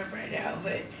starting to tear up right now.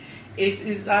 But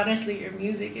it's honestly your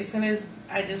music. As soon as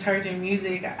I just heard your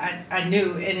music, I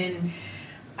knew. And then,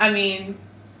 I mean,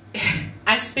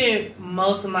 I spent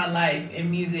most of my life in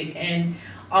music, and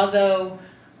although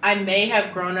I may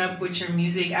have grown up with your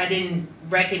music, I didn't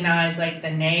recognize like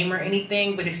the name or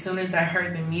anything, but as soon as I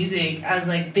heard the music, I was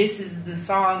like, these are the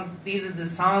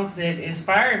songs that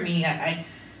inspire me.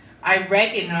 I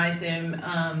recognize them,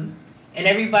 and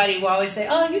everybody will always say,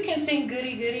 oh, you can sing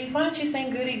Goody Goody, why don't you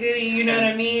sing Goody Goody, you know what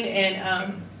I mean?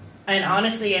 And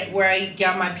honestly, where I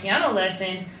got my piano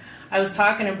lessons, I was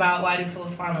talking about Why Do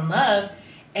Fools Fall in Love,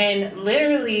 and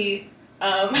literally,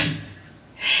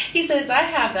 he says, I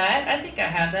have that. I think I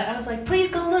have that. I was like,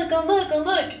 please go look.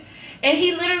 And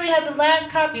he literally had the last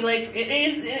copy. Like, it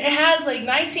has like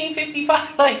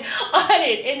 1955 like on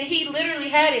it. And he literally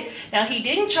had it. Now, he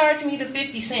didn't charge me the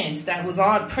 50 cents that was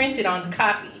printed on the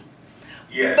copy.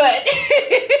 Yes.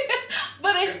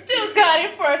 But I still got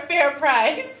it for a fair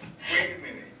price. Wait a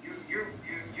minute.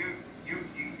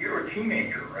 You're a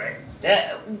teenager, right?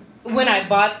 When I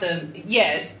bought them,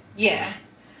 yes. Yeah.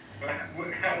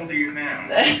 How old are you now?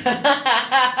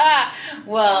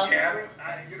 Well, okay,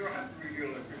 you don't have to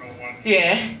reveal if you don't want to.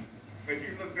 Yeah. But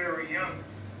you look very young.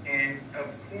 And of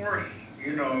course,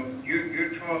 you know,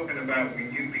 you're talking about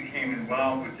when you became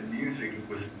involved with the music. It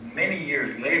was many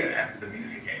years later after the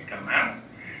music had come out.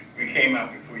 We came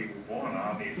out before you were born,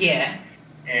 obviously. Yeah.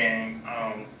 And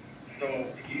so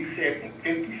you said for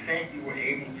 50 cents you were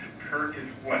able to purchase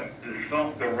what?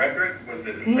 The record? Was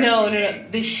it? No.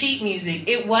 The sheet music.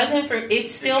 It wasn't for. It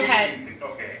still had.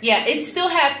 Okay. Yeah, it still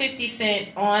had 50 cent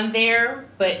on there,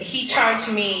 but he charged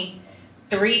me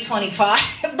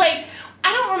 $3.25. Like,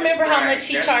 I don't remember how much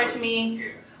he charged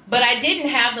me, but I didn't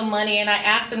have the money, and I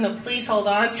asked him to please hold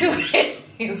on to it.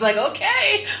 He was like,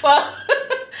 okay. Well,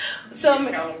 so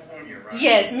California, right?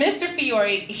 Yes, Mr.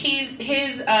 Fiore.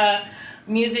 His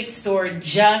music store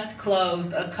just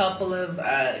closed a couple of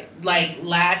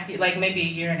last year, like maybe a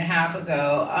year and a half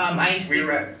ago. We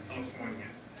were at California.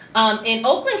 In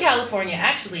Oakland, California,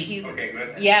 actually. He's Okay,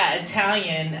 good.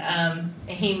 Italian. And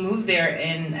he moved there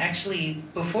in actually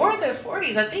before the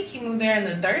 40s. I think he moved there in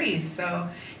the 30s. So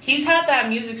he's had that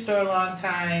music store a long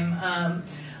time.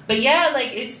 But yeah,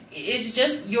 like it's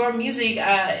just your music.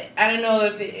 I don't know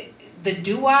if the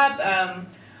doo-wop.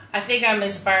 I think I'm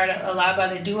inspired a lot by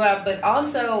the doo-wop, but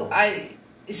also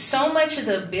so much of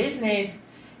the business.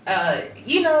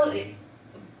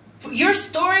 Your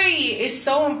story is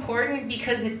so important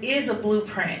because it is a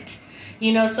blueprint,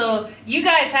 so you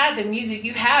guys have the music,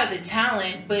 you have the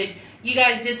talent, but you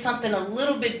guys did something a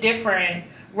little bit different,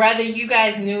 whether you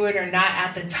guys knew it or not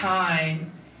at the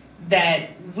time, that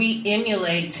we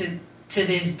emulate to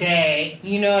this day.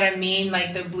 You know what I mean?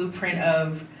 Like the blueprint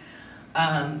of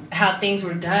how things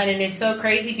were done. And it's so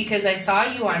crazy because I saw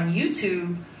you on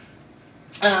YouTube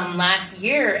last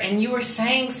year, and you were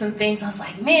saying some things. I was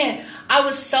like, man, I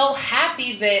was so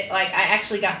happy that like I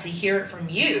actually got to hear it from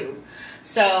you.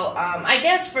 So I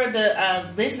guess for the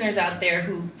listeners out there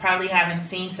who probably haven't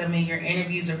seen some of your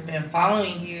interviews or been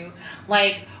following you,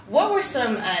 like what were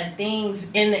some things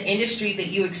in the industry that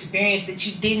you experienced that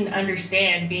you didn't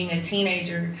understand being a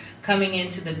teenager coming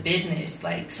into the business,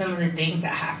 like some of the things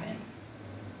that happened?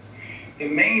 The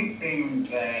main thing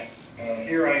that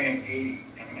here I am,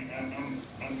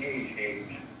 I'm age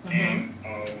 80, and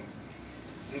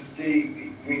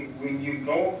when you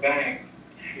go back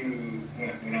to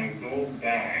when I go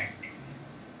back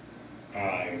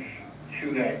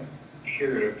to that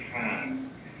period of time,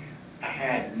 I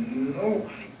had no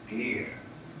idea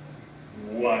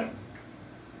what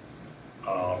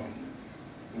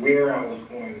where I was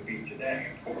going to be today.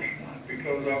 Of course not,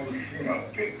 because I was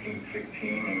 15,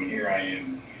 16, and here I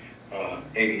am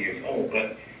 80 years old.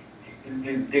 But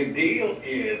the deal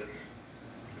is,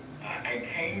 I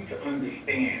came to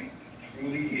understand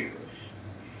through the years,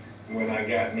 when I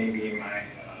got maybe in my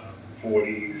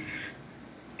 40s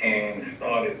and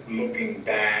started looking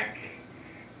back,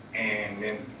 and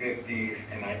then 50s,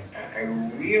 and I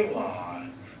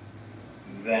realized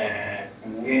that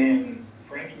when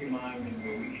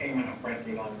we came out of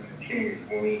Frankie Lyman and Kings,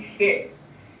 when we hit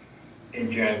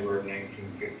in January of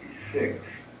 1956,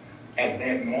 at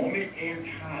that moment in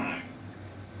time,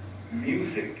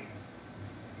 music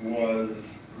was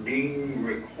being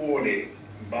recorded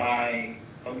by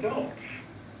adults,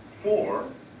 for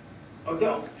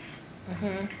adults.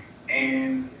 Mm-hmm.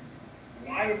 And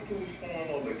why the Fool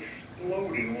Song was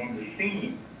exploded on the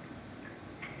scene,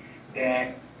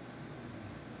 that,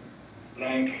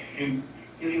 like,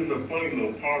 this is a funny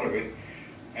little part of it.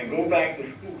 I go back to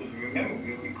school, because remember,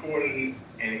 we recorded it,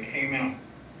 and it came out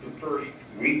the first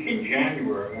week in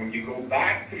January. When you go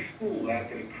back to school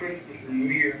after the Christmas and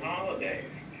New Year holidays,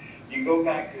 you go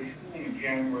back to school in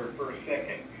January 1st,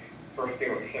 2nd, first day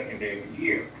or second day of the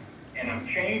year. And I'm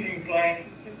changing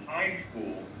classes in high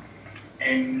school,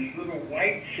 and this little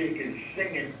white chick is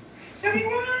singing,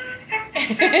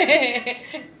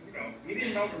 we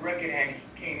didn't know the record had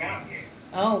came out yet.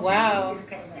 Oh, wow.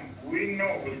 We didn't know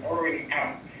it was already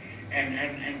out.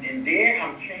 And there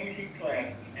I'm changing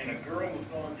classes, and a girl was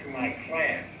going to my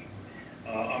class,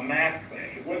 a math class.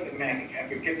 It wasn't math. I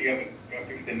forget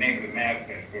the name of the math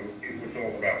class, but it was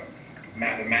all about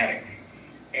mathematics.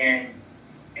 And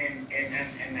I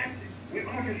said, we're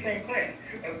going to the same class.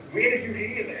 Where did you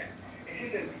hear that? And she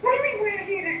said, what do you mean where did I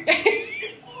hear that?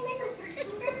 It's all over the place.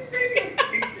 It's on every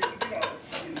radio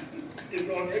station. It's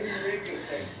on every radio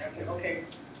station. I said, okay,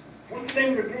 what's the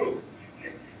name of the group?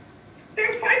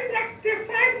 They're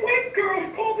five white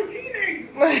girls called the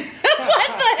Teenagers. What the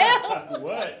hell?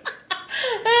 What?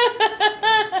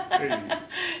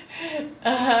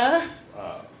 Uh-huh.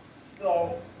 Wow. So,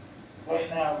 but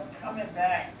now coming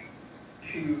back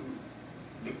to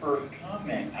the first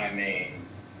comment I made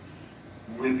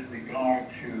with regard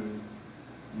to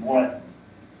what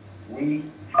we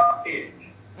did.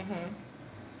 Mm-hmm.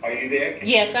 Are you there?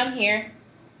 Yes, I'm here.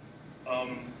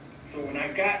 So when I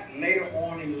got later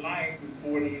on in life,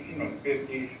 in 40s,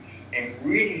 50s, and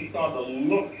really started to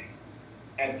look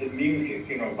at the music,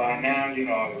 by now, I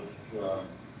was,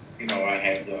 I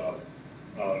had,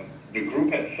 the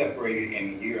group had separated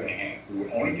in a year and a half. We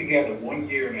were only together 1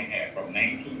 year and a half, from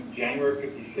January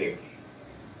 56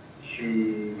 to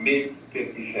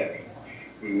mid-57.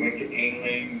 We went to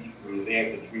England. We were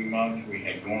there for 3 months. We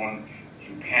had gone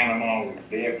to Panama. We were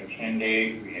there for 10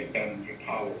 days. We had done the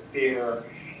Apollo Theater.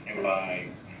 And by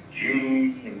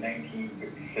June of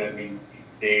 1957,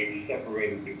 they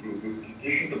separated the group.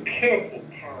 This is a pivotal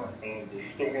part of the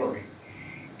story,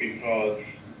 because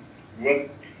what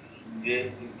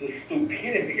the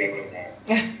stupidity of it all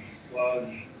was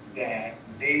that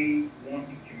they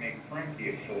wanted to make Frankie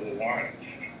a solo artist.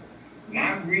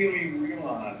 not really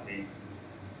realizing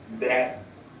that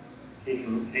his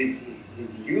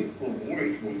youthful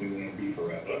voice wasn't going to be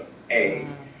forever, A,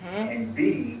 and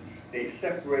B, they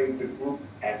separated the group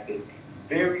at the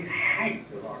very height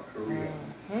of our career.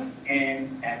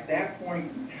 And at that point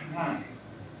in time,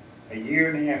 a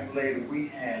year and a half later, we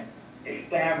had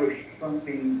established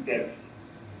something that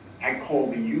I call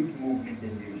the youth movement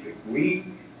in music. We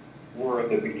were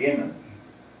the beginners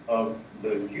of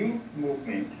the youth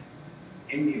movement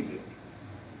in music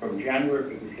from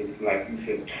January 56, like you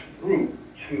said, through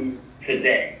to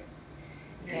today.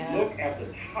 Yeah. You look at the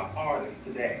top artists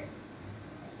today,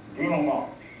 Bruno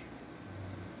Mars.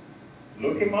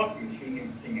 Look him up, you see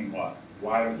him singing what?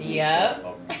 Why do you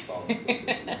love me?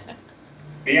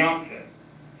 Beyonce,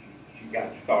 she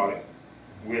got started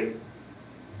with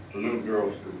the little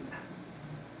girls group.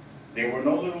 There were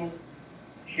no little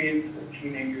kids or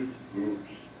teenagers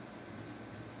groups,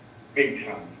 big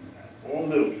time, or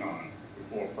little time,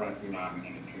 before Frankie Lyman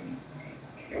and the Tune.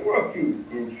 There were a few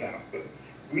groups out, but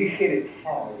we hit it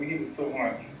hard. We hit it so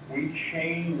hard. We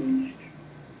changed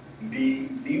the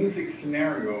music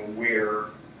scenario where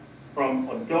from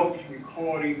adults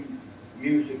recording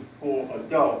music for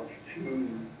adults to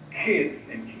kids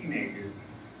and teenagers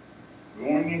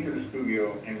going into the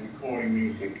studio and recording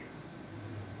music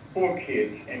for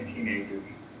kids and teenagers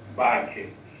by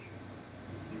kids.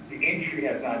 The industry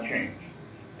has not changed.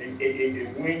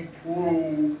 It went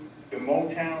through the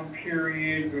Motown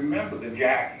period. Remember the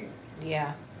Jacksons?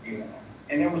 Yeah. You know,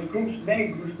 and there was many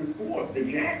groups before the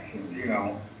Jacksons. You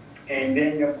know, and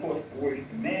then of course Boyz II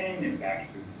Men and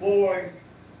Backstreet Boys.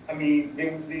 I mean,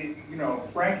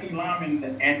 Frankie Lyman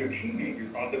and the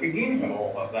Teenagers are the beginning of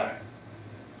all of that.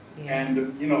 Yeah. And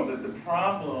the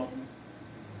problem,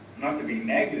 not to be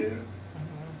negative,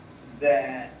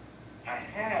 that I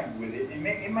have with it,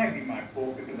 it might be my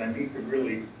fault because I need to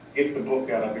really get the book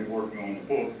out. I've been working on the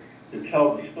book to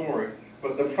tell the story.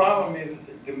 But the problem is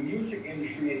that the music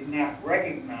industry is not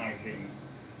recognizing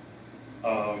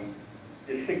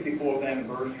the 64th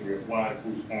anniversary of Why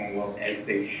Fools Fall in Love as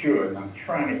they should. And I'm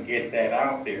trying to get that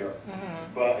out there.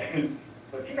 But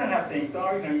you know how things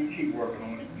are. You keep working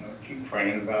on it. Keep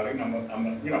praying about it. I'm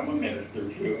a minister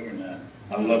too, and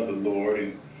I love the Lord,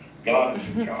 and God is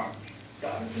in charge.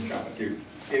 God is in charge.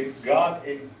 If God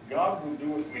will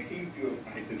do it when He feels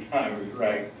like the time is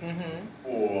right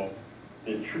for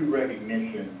the true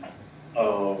recognition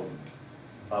of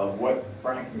what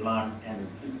Frankie Lyman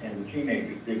and the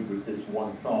Teenagers did with this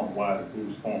one song, Why the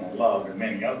Fools Fall in Love, and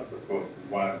many others, of course,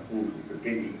 Why the Fools is the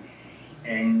biggie.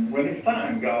 And when it's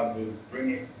time, God will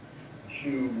bring it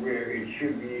to where it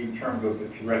should be in terms of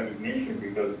its recognition,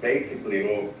 because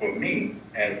basically, for me,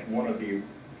 as one of the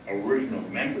original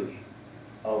members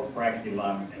of Frankie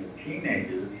Lyman and the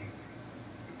Teenagers,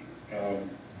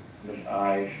 Miss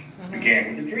Eyes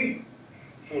began with a dream.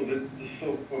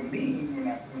 So for me, when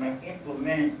I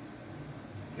implement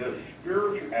the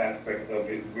spiritual aspect of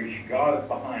it, which God is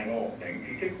behind all things,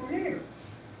 He's a creator.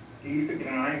 He's the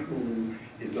guy who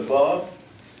is above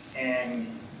and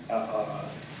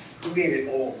created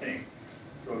all things.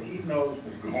 So He knows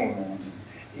what's going on.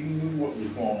 He knew what was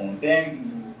going on then. He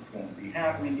knew what was going to be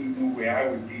happening. He knew where I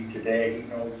would be today. He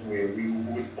knows where we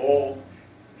would all.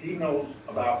 He knows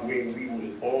about where we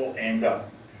would all end up.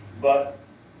 But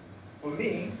for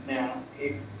me, now,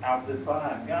 I've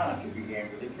defied God to begin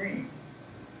with a dream.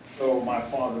 So my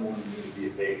father wanted me to be a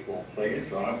baseball player,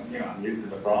 so I'm living in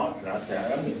the Bronx, and I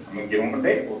said, I'm going to get on the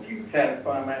baseball team to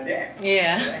satisfy my dad.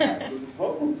 Yeah. And I had a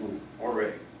vocal group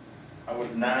already. I was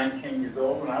 9, 10 years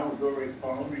old, and I was already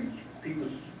following people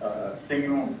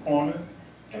singing on the corner,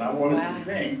 and I wanted to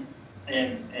sing.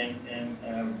 And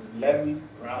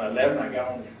around 11, I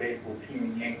got on the baseball team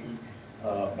in Yankee.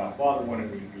 My father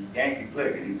wanted me to be a Yankee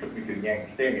player because he took me to the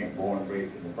Yankee Stadium, born and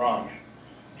raised in the Bronx.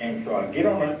 And so I get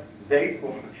on a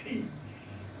baseball team,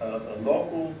 a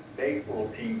local baseball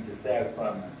team to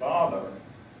satisfy my father.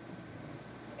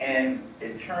 And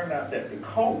it turned out that the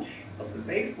coach of the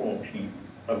baseball team,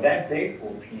 of that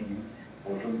baseball team,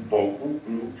 was a vocal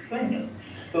group singer.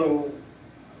 So,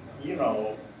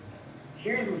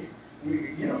 here's,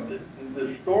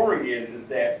 the story is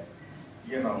that,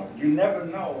 you never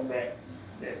know that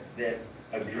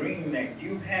a dream that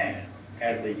you had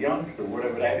as a youngster,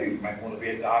 whatever that is, you might want to be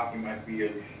a doctor, you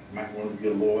might want to be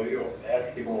a lawyer or a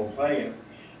basketball player,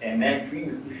 and that dream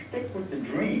is to stick with the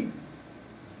dream.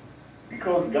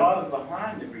 Because God is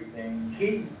behind everything,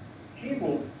 He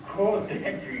will cause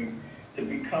that dream to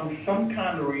become some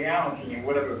kind of reality in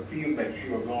whatever field that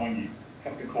you are going in,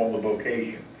 something called a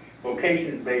vocation.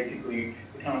 Vocation is basically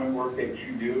the kind of work that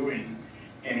you do,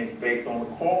 and it's based on a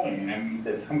calling, and that means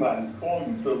that somebody's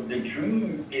calling. So the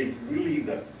dream is really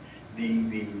the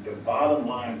bottom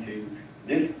line to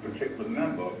this particular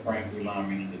member of Frankie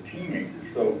Lyman and the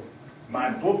Teenagers. So my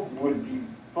book would be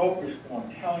focused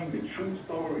on telling the true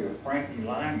story of Frankie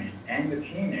Lyman and the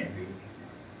Teenagers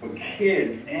for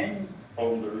kids and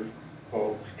older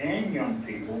folks and young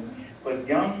people, but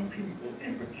young people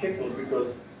in particular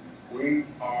because we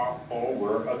are all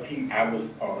were a teen. I was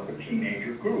part of a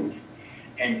teenager group,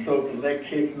 and so to let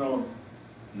kids know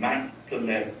not to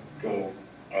let go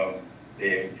of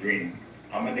their dream.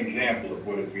 I'm an example of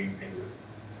what a dream can do.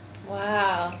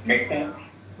 Wow. Make sense?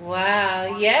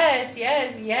 Wow. Yes.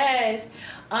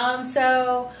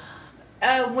 So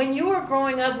when you were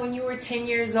growing up, when you were 10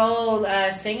 years old,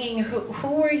 singing,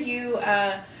 who were you?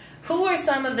 Who were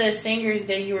some of the singers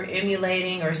that you were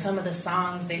emulating, or some of the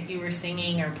songs that you were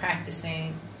singing or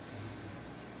practicing?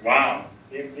 Wow.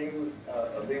 There was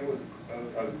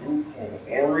a group called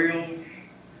Orioles.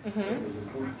 Mm-hmm. There was a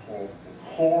group called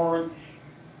The Chords.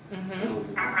 Mm-hmm. There was a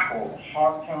group called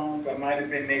Heart Tones. That might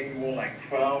have been maybe more like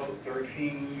 12 or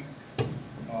 13.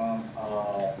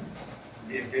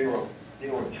 There were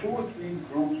 2 or 3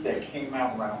 groups that came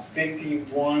out around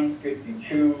 51,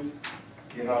 52.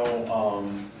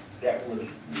 That was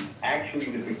actually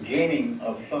the beginning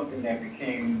of something that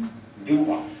became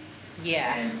doo-wop.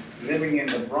 Yeah. And living in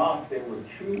the Bronx, there were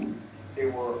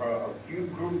a few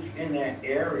groups in that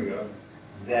area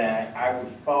that I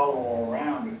would follow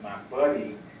around with my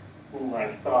buddy, who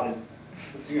I started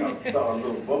a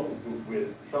little vocal group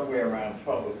with somewhere around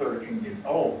 12 or 13 years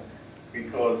old,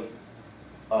 because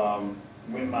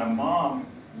when my mom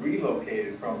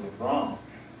relocated from the Bronx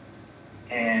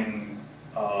and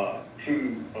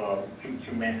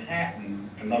to Manhattan,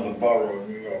 another borough of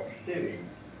New York City,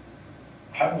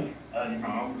 I was,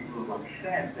 we were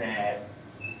upset that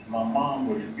my mom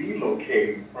was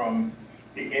relocating from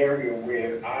the area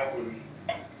where I was,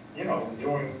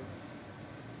 doing,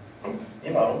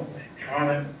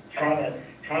 trying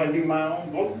to do my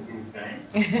own vocal group thing.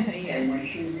 Yeah. And when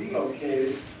she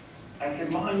relocated, I said,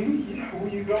 Mom,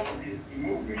 where you going? You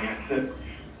moving? I said,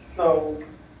 so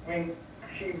when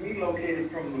she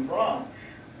relocated from the Bronx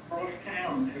across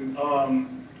town to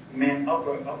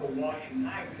Upper Washington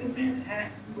Heights in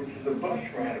Manhattan, which is a bus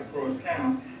ride across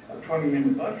town, a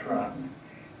 20-minute bus ride.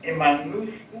 In my new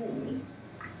school,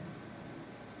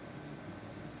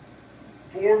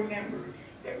 4 members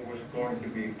that was going to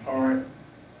be part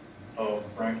of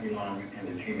Frankie Lyman and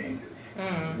the Teenagers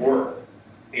were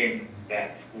in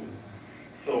that school.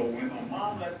 So when my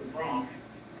mom left the Bronx,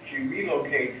 she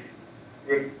relocates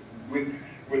with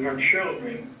her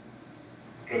children,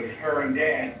 because her and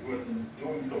Dad wasn't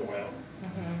doing so well.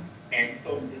 Mm-hmm. And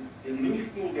so the new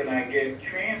school that I get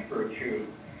transferred to,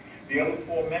 the other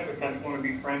 4 members, that's going to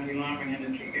be Frankie Lyman and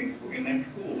the Teenagers in that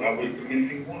school. I was the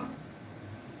missing one.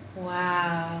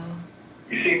 Wow.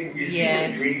 You see what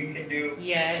a dream can do?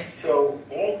 Yes. So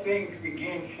all things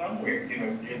begin somewhere,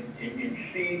 in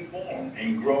seed form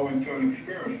and grow into an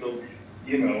experience. So,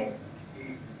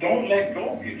 don't let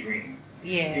go of your dream.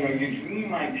 Yeah. Your dream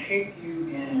might take you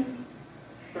in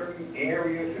certain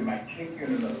areas. It might take you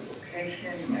in another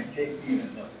location. It might take you in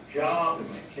another job. It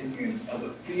might take you in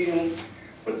another field.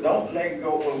 But don't let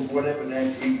go of whatever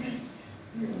that dream is.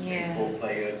 Baseball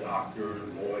player, doctor,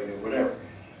 lawyer, whatever.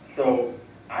 So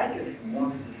I just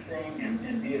wanted to sing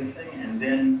and be a singer, and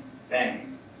then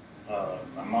bang,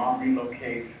 my mom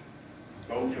relocates,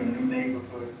 go to a new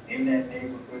neighborhood. In that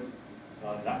neighborhood,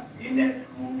 not in that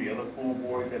school, the other 4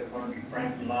 boys that's going to be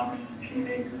Frankie Lyman and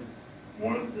Teenagers.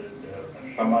 One of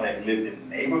somebody that lived in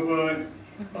the neighborhood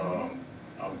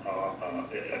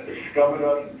discovered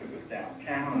us and took us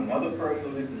downtown. Another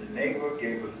person lived in the neighborhood,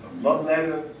 gave us some love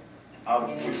letters, out of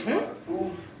which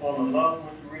Fools Fall in Love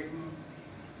was written.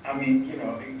 I mean,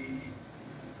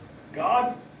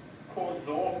 God causes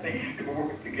all things to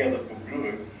work together for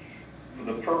good, for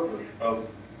the purpose of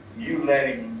you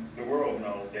letting the world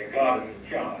know that God is in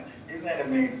charge. Isn't that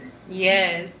amazing?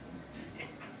 Yes.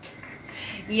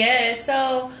 Yeah,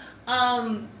 so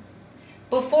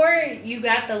before you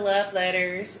got the love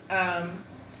letters,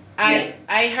 I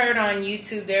heard on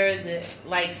YouTube there is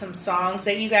some songs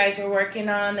that you guys were working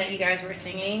on, that you guys were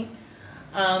singing.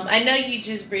 I know you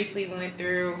just briefly went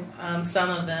through some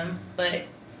of them, but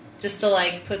just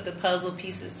to put the puzzle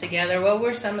pieces together, what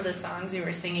were some of the songs you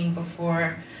were singing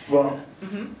before? Well,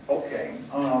 okay.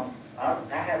 I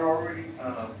had already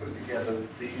put together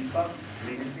Please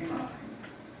Be Mine.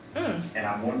 And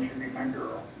I Want You to Be My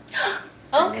Girl.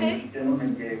 Okay. And when this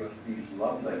gentleman gave us these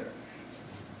love letters,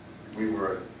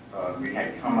 we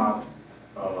had come out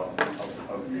of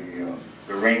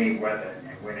the rainy weather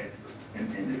and went into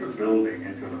into the building,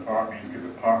 into the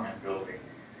apartment building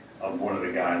of one of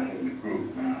the guys in the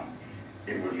group. Now,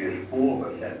 it was just 4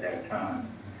 of us at that time.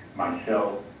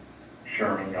 Myself,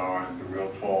 Sherman Yarn, the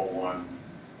real tall one,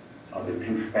 the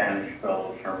 2 Spanish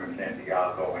fellows, Herman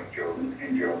Santiago and Joe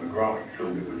Negroni. So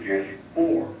it was just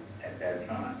 4 at that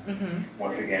time. Mm-hmm.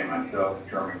 Once again, myself,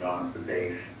 Sherman Yarn at the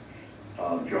bass,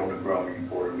 Joe Negroni,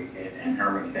 Puerto Rican, and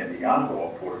Herman Santiago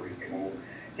of Puerto Rican, who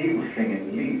he was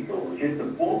singing lead. So it was just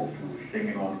the folks who were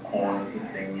singing on the corners and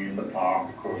singing in the park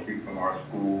across the street from our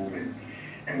school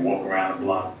and walk around the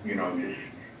block, you know, just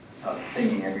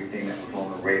singing everything that was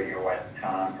on the radio at the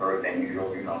time, Earth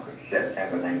Angel, you know,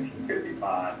 September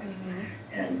 1955.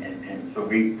 Mm-hmm. And so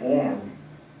we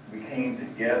came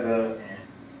together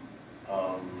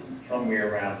and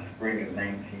somewhere around the spring of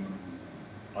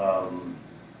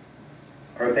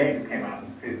Earth Angel came out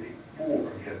in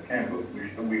 54, September.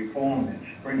 We formed in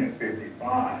spring of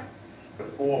 55, the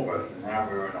 4 of us, and now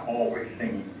we're in the hallway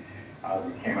singing.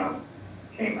 We came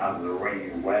out of the rainy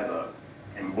weather,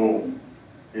 and boom,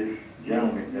 this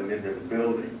gentleman that lived in the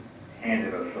building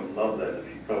handed us some love letters.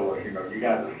 He told us, you know, you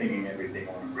guys are singing everything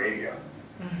on the radio.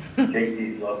 Take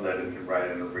these love letters and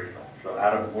write an original. So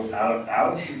out of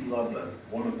these love letters,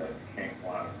 one of them became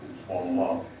Why Do Fools Fall in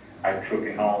Love. I took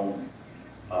it home,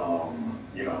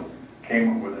 you know,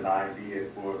 came up with an idea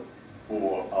for a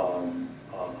song,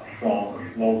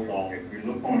 a slow song. If you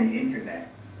look on the internet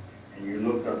and you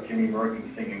look up Jimmy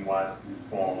Merkin singing Why Do Fools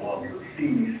Fall in Love, you'll see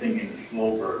me singing the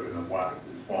slow version of Why Do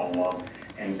Fools Fall in Love,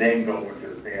 and then go into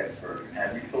the fast version.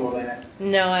 Have you saw that?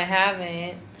 No, I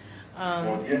haven't.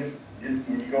 Well, just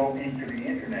when you go into the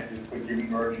internet, just put Jimmy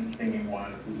Merkin singing Why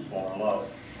Do Fools Fall in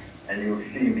Love, and you'll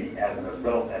see me as an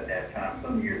adult at that time,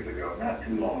 some years ago, not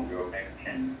too long ago,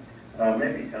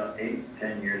 maybe 8,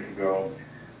 10 years ago,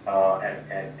 at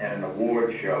an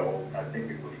award show. I think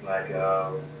it was like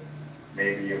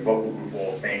maybe a vocal group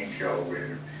Hall of Fame show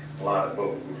where a lot of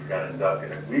vocal groups got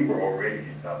inducted, and we were already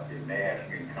inducted, and they asked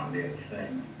me to come there and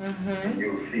sing. Mm-hmm. And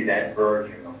you'll see that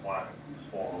version of Why Do Fools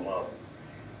Fall in Love.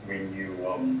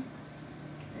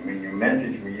 When you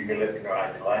message me, you can let me know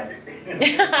how you like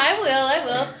it. I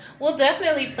will. We'll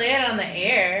definitely play it on the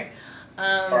air.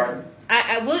 Pardon?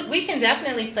 We can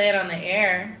definitely play it on the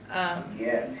air.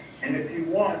 Yes. And if you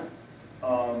want,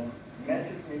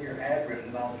 message me your address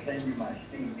and I'll send you my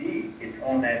CD. It's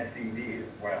on that CD as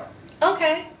well.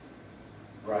 Okay.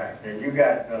 Right. And you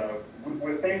got,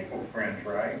 we're Facebook friends,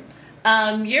 right?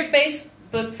 You're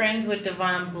Facebook friends with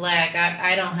Devon Black.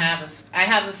 I don't have I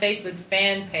have a Facebook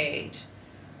fan page,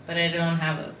 but I don't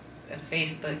have a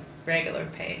Facebook regular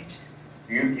page.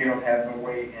 You don't have no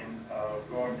way in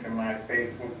going to my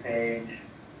Facebook page,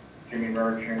 Jimmy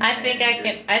Merchant. I think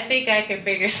I can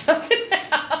figure something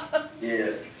out.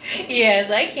 Yes.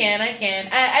 Yes, I can.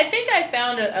 I think I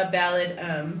found a ballad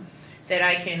that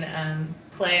I can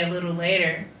play a little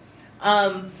later.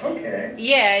 Okay.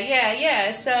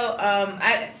 Yeah. So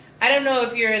I don't know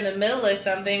if you're in the middle of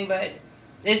something, but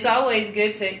it's always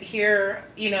good to hear,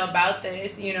 you know, about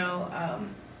this, you know,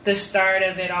 the start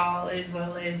of it all, as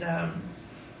well as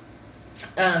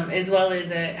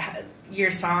your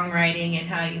songwriting and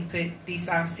how you put these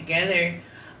songs together.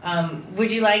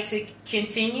 Would you like to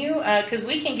continue? Because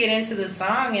we can get into the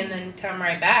song and then come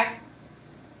right back.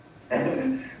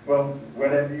 Well,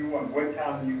 whatever you want. What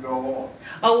time do you go on?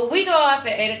 Oh, well, we go off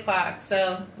at 8:00,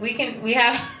 so we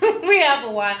have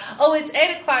a while. Oh, it's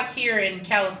 8:00 here in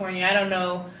California. I don't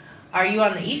know. Are you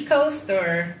on the East Coast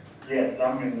or? Yes,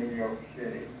 I'm in New York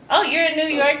City. Oh, you're in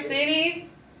New York City?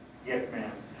 Yes,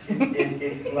 ma'am.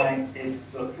 It's like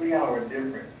it's a 3-hour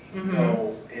difference. Mm-hmm.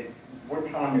 So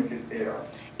what time is it there?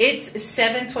 It's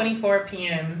 7:24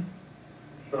 p.m.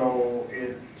 So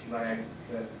it's like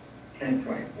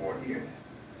 10:24 here.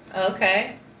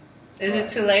 Okay. Is it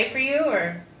too late for you,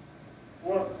 or?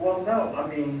 Well, no. I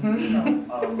mean, you know,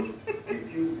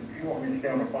 if you want me to stay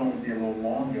on the phone with you a little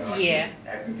longer, yeah,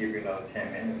 I can give you another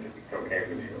 10 minutes if it's okay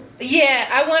with you. Yeah,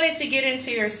 I wanted to get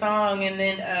into your song and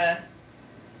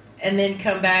then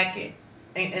come back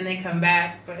and then come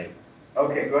back, but.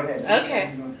 Okay, go ahead.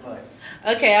 Okay.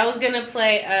 Okay, I was gonna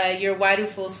play your "Why Do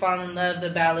Fools Fall in Love,"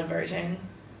 the ballad version.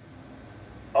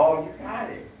 Oh, you got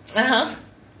it. Uh-huh.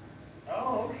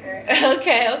 Oh,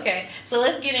 okay. Okay. So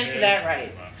let's get into that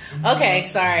right. Okay,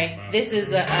 sorry. This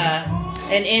is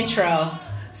an intro.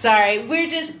 Sorry, we're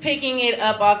just picking it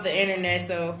up off the internet,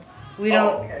 so we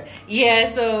don't. Oh, okay. Yeah,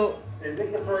 so. Is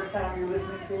this the first time you're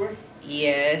listening to it?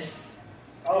 Yes.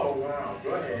 Oh, wow.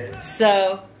 Go ahead.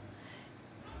 So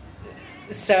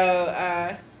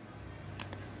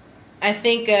I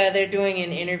think they're doing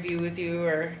an interview with you,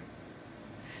 or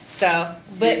So,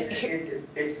 but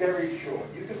it's very short.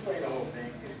 You can play the whole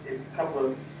thing. It's a couple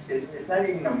of. It's not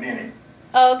even a minute.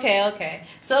 Okay.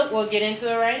 So we'll get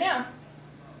into it right now.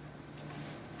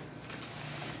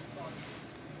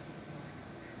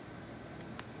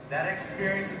 That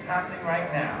experience is happening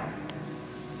right now.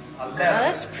 Oh,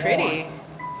 that's pretty.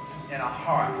 In a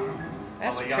heart.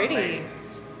 That's of a young pretty. lady.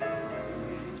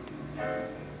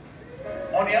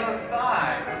 On the other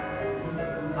side,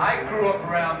 I grew up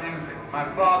around music. My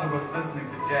father was listening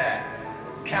to jazz.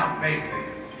 Count Basie.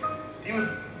 He was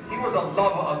a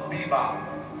lover of bebop.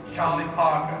 Charlie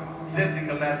Parker, Dizzy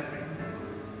Gillespie.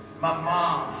 My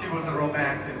mom, she was a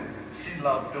romantic. She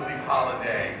loved Billie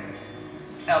Holiday,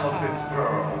 Ella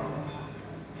Fitzgerald,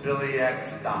 Billy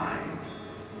X. Stein.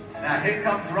 Now here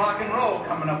comes rock and roll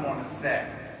coming up on the set.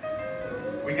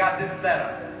 We got this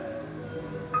letter.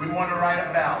 We want to write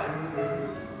a ballad.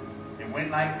 It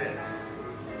went like this.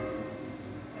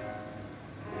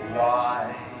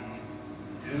 Why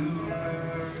do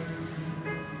birds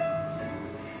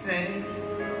sing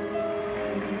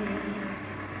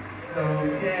so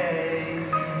gay?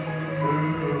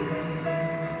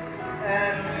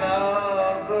 And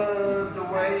lovers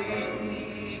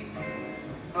wait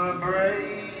the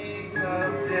break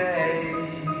of day.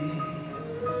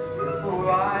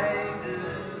 Why do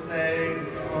they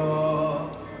fall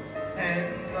in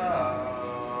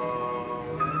love,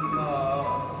 in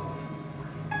love?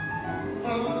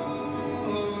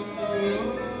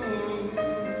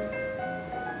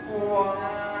 Why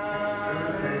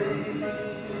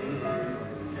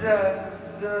does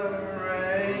the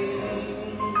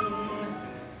rain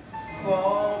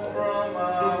fall from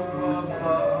up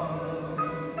above?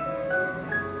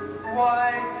 Why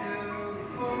do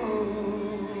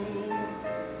fools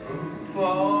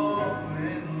fall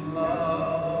in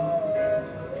love?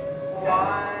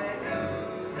 Why do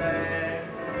they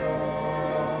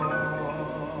fall?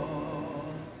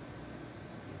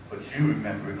 But you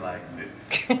remember it like this.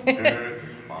 Why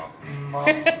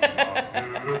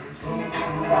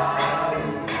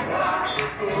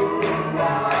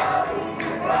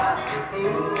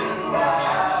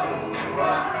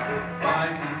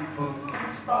do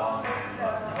fools fall in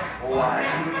love? Why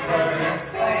do birds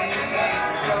sing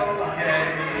so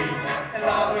gay? And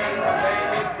lovers wait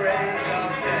the break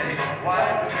of day. Why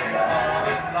do they fall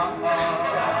in love?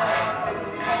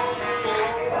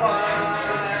 Why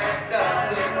does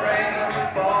the rain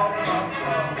fall from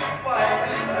above? Why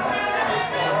do fools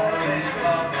fall in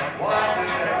love? Why do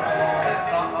they fall in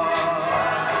love?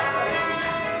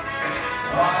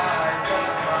 Why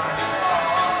does my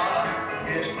heart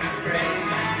get this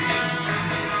crazy beat?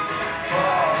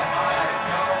 For I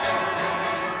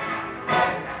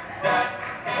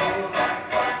know that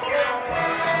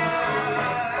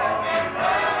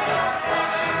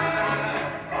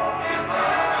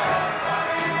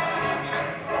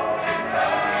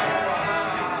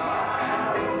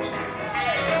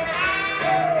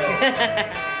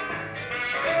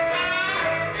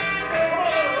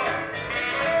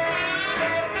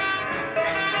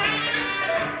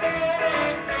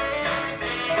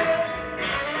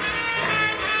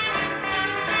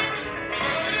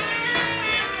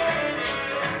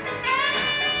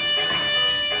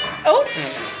Oh,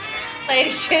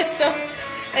 Lady Crystal.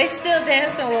 They still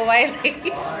dancing with white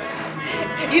ladies.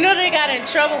 You know they got in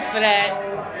trouble for that.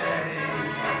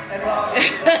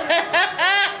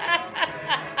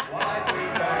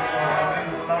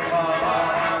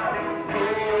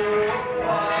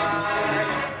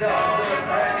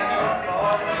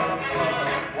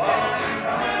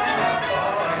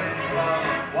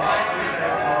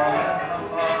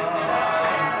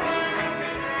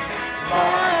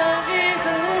 Love is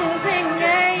a losing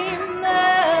game.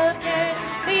 Love can't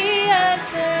be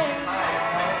ashamed.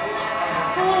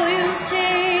 Fool you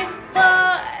see for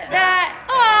that.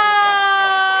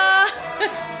 Oh,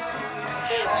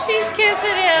 she's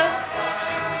kissing him.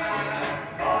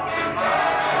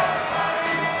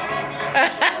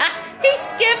 He's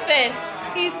skipping.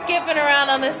 He's skipping around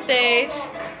on the stage.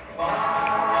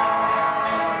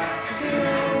 Do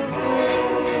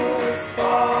fools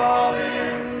fall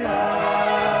in love?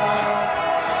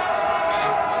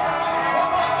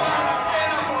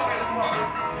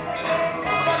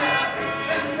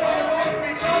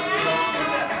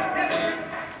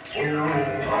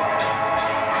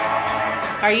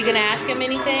 Are you going to ask him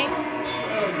anything?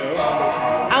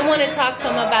 I want to talk to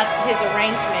him about his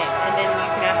arrangement, and then you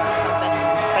can ask him something.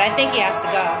 But I think he has to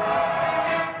go.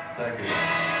 Thank you.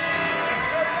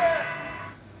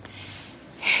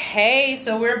 Hey,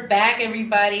 so we're back,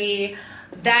 everybody.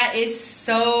 That is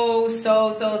so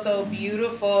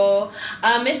beautiful.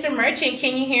 Mr. Merchant,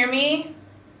 can you hear me?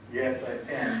 Yes, I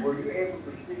can. Were you able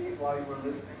to see it while you were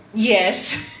listening?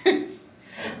 Yes. Oh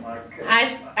my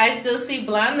goodness. I still see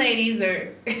blonde ladies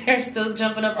are still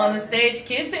jumping up on the stage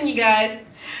kissing you guys.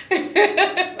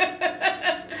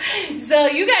 So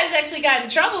you guys actually got in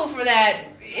trouble for that.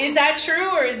 Is that true,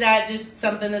 or is that just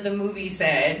something that the movie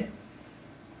said?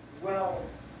 Well,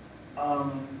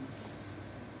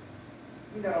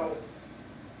 you know,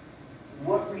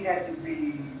 what we had to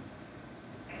be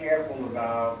careful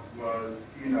about was,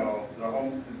 you know,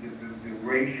 the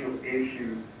racial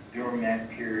issue during that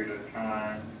period of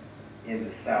time in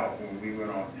the South. When we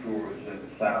went on tours in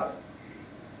the South,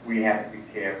 we had to be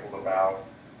careful about,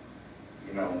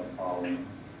 you know,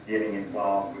 getting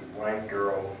involved with white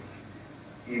girls,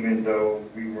 even though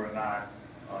we were not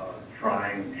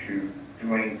trying to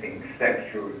do anything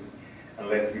sexually,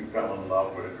 unless we fell in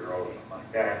love with a girl or something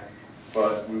like that.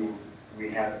 But we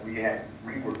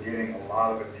were getting a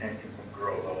lot of attention from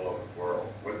girls all over the world,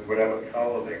 whatever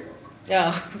color they were.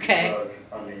 Oh, okay. Because,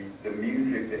 I mean, the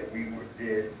music that we were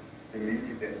doing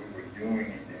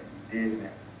and that we did and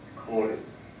that we recorded,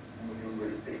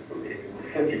 it was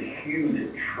such a huge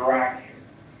attraction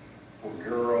for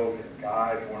girls, and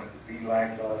guys wanted to be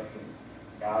like us, and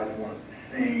guys wanted to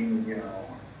sing, you know,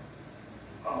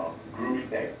 groups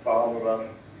that followed us,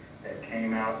 that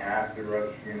came out after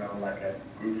us, you know, like that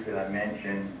groups that I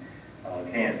mentioned.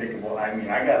 Can't think of all. I mean,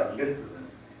 I got a list of them,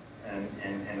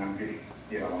 and I'm just,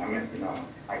 you know,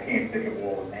 I can't think of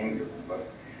all the names of them, but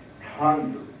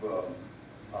tons of,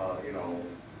 you know,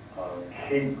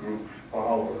 kid groups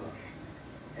followed us,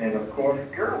 and of course,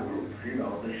 girl groups, you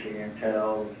know, the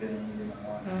Chantels and, you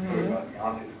know,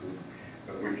 Beyonce's group,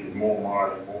 which is more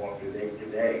modern, more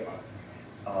today.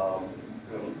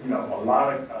 You know,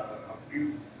 a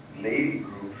few lady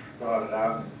groups started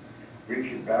out.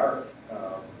 Richard Barrett,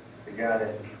 the guy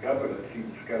that discovered us, he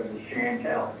discovered the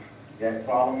Chantels that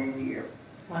following year.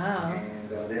 Wow. And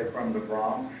they're from the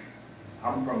Bronx.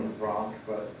 I'm from the Bronx,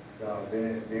 but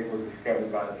they were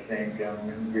discovered by the same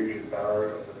gentleman, Richard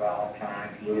Barrett of the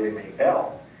Valentines, Little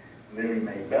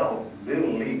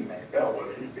League Maybell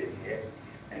was his big hit,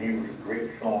 and he was a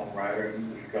great songwriter. He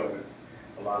discovered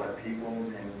a lot of people,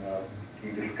 and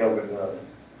he discovered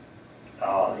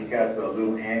he got the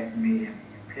Little Anthony and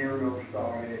the Imperial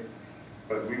started,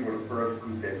 but we were the first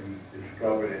group that we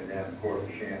discovered, and then of course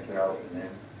the Chantels,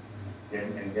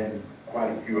 and then quite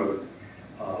a few other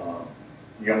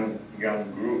young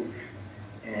groups.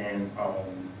 And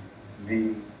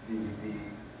the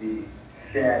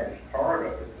saddest part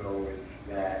of it, though, is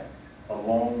that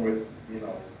along with, you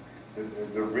know,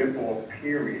 the rip-off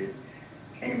period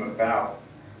came about,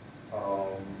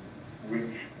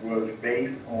 which was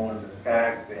based on the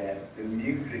fact that the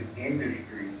music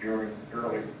industry during the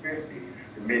early 50s,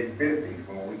 the mid-50s,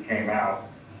 when we came out,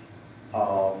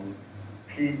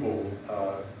 people,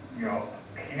 you know,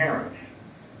 parents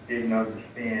didn't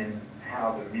understand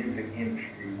how the music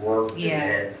industry worked.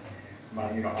 Yeah.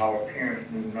 Our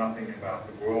parents knew nothing about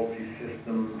the royalty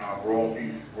system, how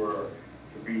royalties were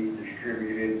to be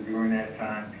distributed during that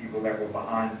time. People that were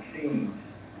behind the scenes,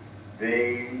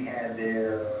 they had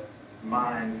their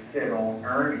minds set on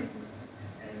earning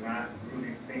and not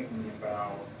really thinking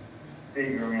about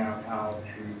figuring out how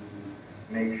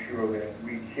to make sure that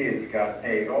we kids got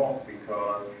paid off,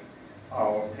 because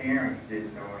our parents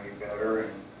didn't know any better.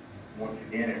 And once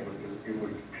again, it was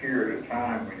a period of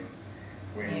time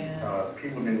when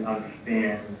people didn't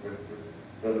understand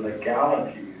the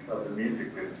legalities of the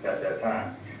music business at that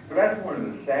time. So that's one of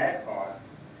the sad parts.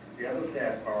 The other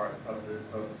sad part of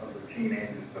the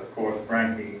teenagers, of course,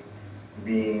 Frankie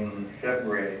being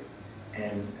separated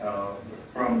and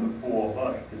from the four of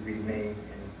us to be made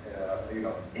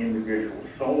individual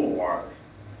solo artists.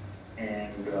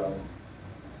 And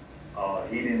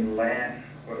he didn't last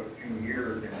but a few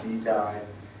years, and he died.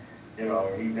 In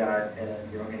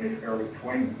his early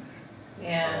 20s.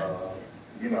 Yeah.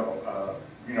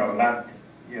 Not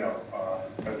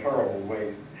a terrible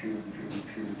way to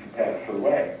pass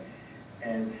away.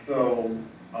 And so,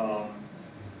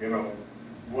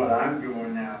 what I'm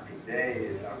doing now today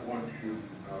is I want to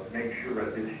make sure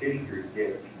that this history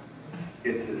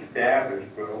gets established,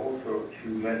 but also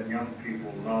to let young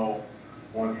people know,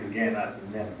 once again, not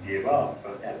to never give up,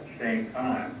 but at the same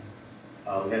time,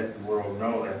 let the world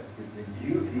know that the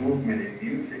youth movement in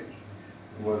music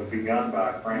was begun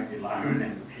by Frankie Lyman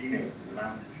and the teenagers, and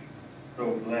I'm just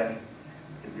so blessed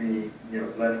to be,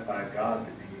 blessed by God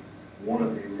to be one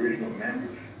of the original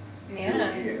members.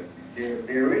 Yeah.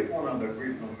 There is one other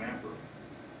original member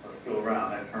still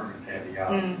around. That's Herman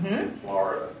Tandial in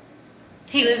Florida.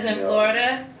 He lives in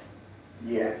Florida?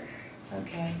 Yes.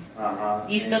 Okay. Uh-huh.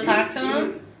 You still talk to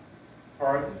him?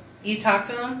 Pardon? You talk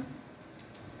to him?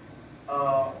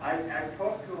 I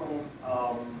talk to him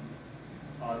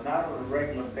not on a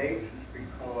regular basis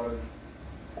because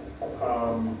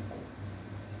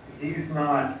he's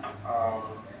not.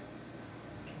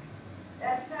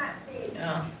 That's not me.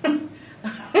 Oh.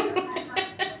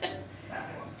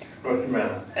 What's the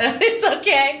matter? It's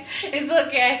okay. It's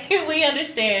okay. We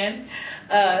understand.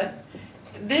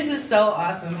 This is so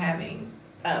awesome having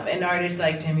an artist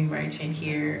like Jimmy Merchant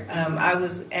here. As I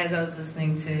was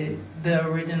listening to the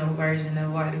original version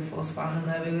of Why Do Fools Fall in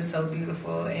Love, it was so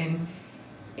beautiful, and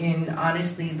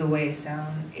honestly, the way it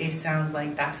sounds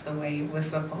like that's the way it was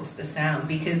supposed to sound.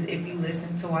 Because if you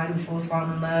listen to Why Do Fools Fall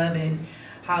in Love and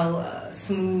how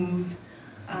smooth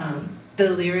the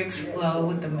lyrics flow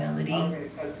with the melody.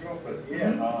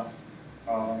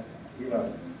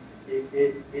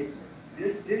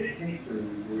 This history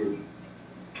is.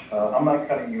 I'm not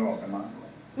cutting you off, am I?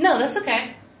 No, that's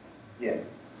okay. Yeah.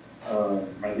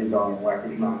 My dear darling wife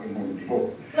is knocking on the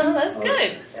door. No, that's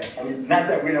good. I mean, not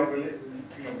that we don't live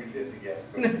together,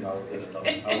 but I was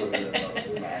in another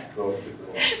room. I closed the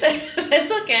door.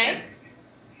 That's okay.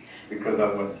 Because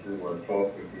I want to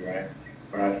talk with you, right?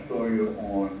 When I saw you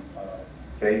on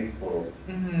Facebook,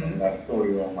 and I saw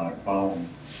you on my phone,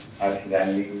 I said I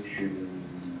need to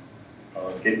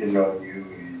get to know you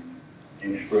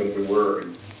and spread the word.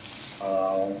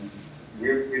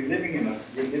 We're living in a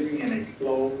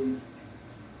closed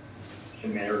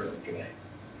scenario today,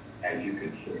 as you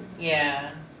can see.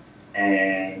 Yeah.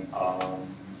 And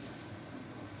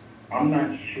I'm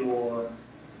not sure,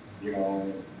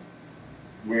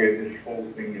 where this whole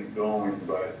thing is going,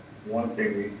 but one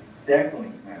thing we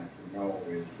definitely have to know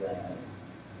is that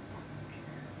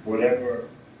whatever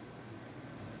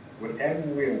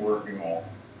we're working on,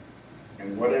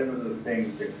 and whatever the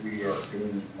things that we are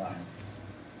doing tonight,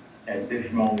 at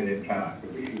this moment in time,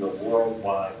 because this is a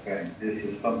worldwide thing. This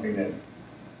is something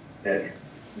that's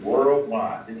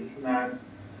worldwide. This is not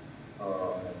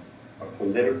a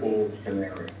political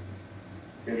scenario.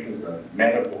 This is a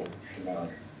medical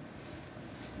scenario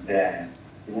that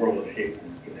the world is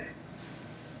facing today.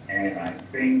 And I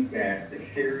think that the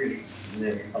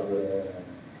seriousness of it,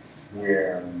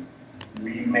 where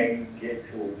we may get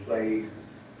to a place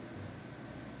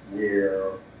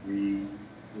where we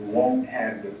won't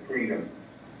have the freedom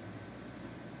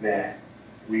that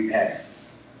we've had.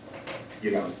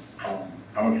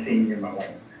 I'm a senior in my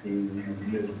life. We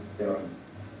live, to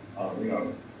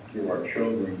our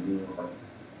children who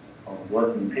are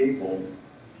working people,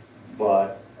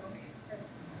 but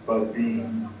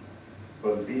being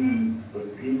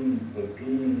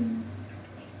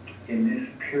in this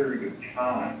period of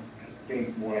time, I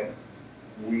think what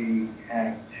we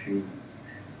have to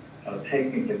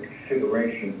take into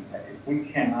consideration that if we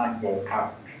cannot go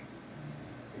out,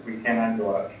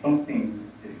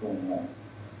 something is going on.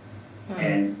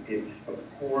 And it's, of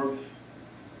course,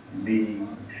 the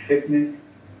sickness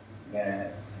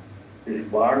that this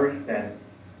virus that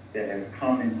has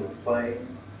come into play.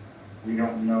 We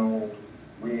don't know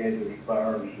where this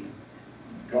virus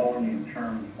is going in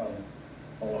terms of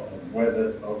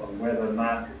whether or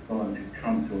not it's going to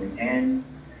come to an end.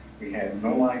 We have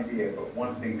no idea, but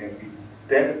one thing that we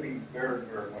better be very,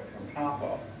 very much on top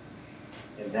of,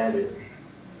 and that is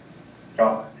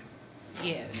God.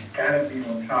 Yes. Got to be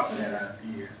on top of that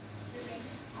idea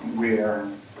where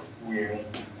we're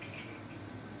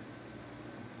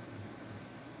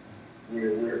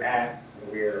at,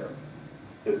 where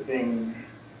the things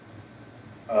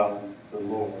of the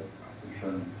Lord are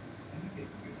concerned.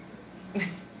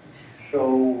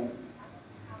 So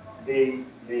the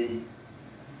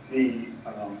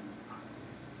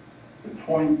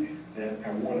point that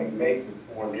I want to make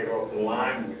before I get off the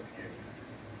line with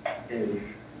you is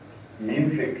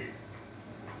music,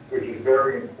 which is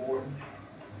very important,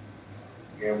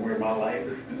 and where my life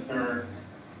is concerned,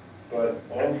 but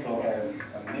also as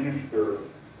a minister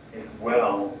as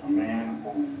well, a man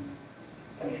who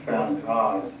has found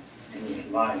God in his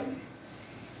life.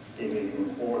 It is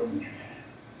important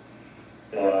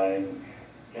that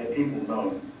people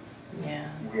know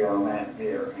where I'm at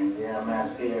there. And where I'm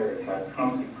at there is I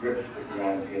come to grips with the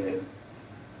idea that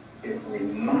if we're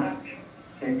not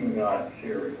taking God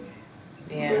serious,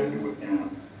 we better do it now.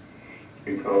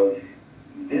 Because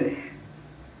this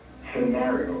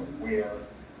scenario where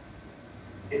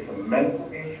it's a medical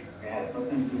issue, it has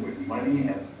nothing to do with money, it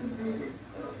has nothing to do with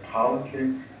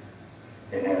politics,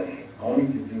 it has only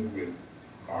to do with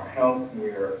our health,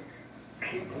 where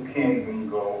people can't even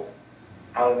go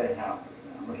out of their house.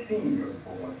 I'm a senior, of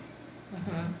course,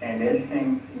 and they're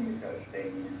saying seniors got to stay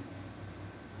in,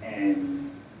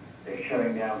 and they're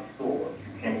shutting down stores.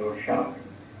 You can't go shopping.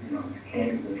 You know, you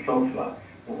can't even socialize.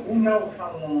 Well, who knows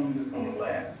how long it's going to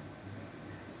last?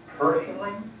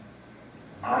 Personally,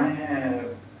 I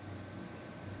have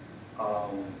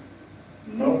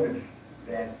noticed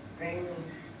that things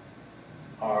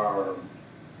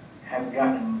have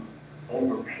gotten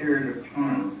over a period of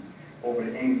time, over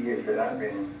the 8 years that I've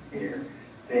been here,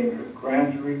 things are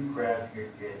gradually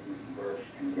getting worse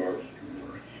and worse and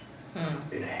worse.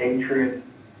 There's hatred,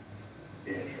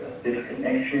 there's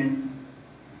disconnection,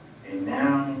 and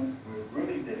now we're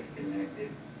really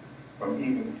disconnected from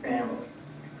even family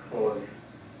because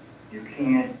you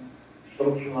can't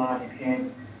socialize, you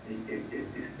can't,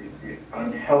 it's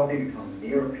unhealthy to come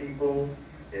near people.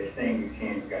 They're saying you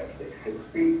can't, you got to stay 6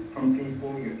 feet from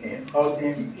people, you can't hug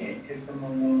them, you can't kiss them no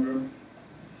longer.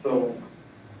 So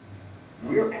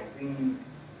we're at the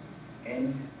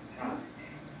end time.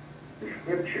 The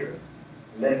scripture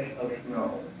lets us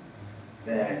know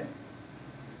that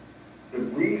the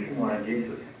reason why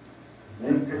Jesus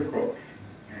went to the cross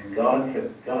and God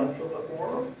said, God so loved the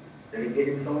world that he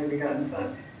gave his only begotten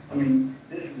Son. I mean,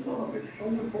 this love is so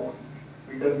important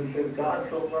because it says God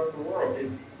so loved the world.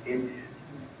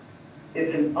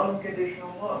 It's an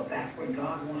unconditional love. That's what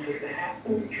God wants us to have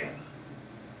for each other.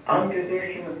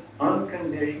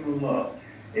 Unconditional love.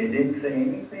 It didn't say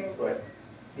anything but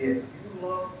if you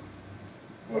love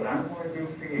what I'm going to do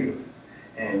for you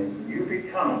and you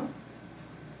become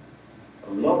a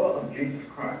lover of Jesus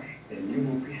Christ, then you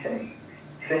will be saved.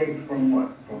 Saved from what?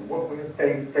 From what we're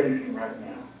facing right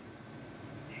now.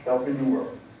 Stuff in the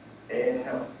world, bad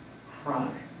health,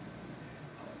 crime,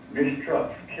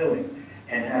 mistrust, killing,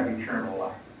 and have eternal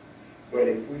life. But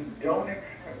if we don't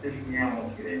accept this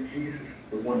reality that Jesus is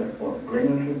the one that's going to bring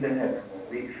us into heaven, when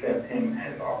we accept him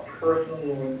as our personal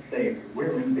Lord and Savior,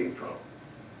 we're in big trouble.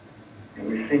 And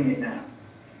we're seeing it now.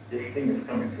 This thing is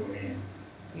coming to an end.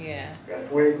 Yeah. That's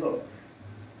the way it looks.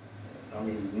 I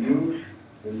mean,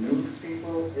 the news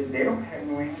people, they don't have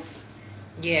no answers.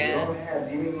 Yeah. They don't have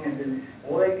any answers.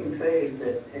 All they can say is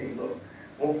that, hey, look,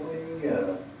 hopefully,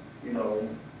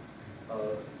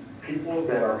 people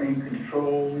that are in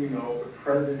control, the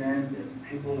president and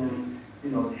people in,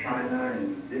 China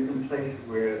and different places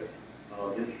where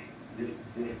this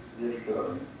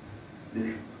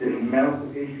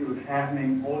medical issue is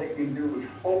happening, all they can do is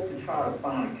hope to try to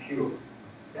find a cure.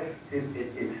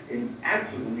 It's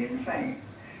absolutely insane.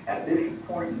 At this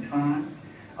point in time,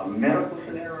 a medical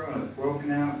scenario has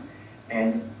broken out,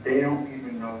 and they don't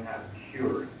even know how to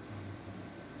cure it.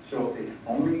 So the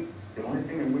only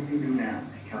thing that we can do now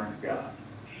is turn to God.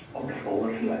 That's all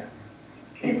that's left.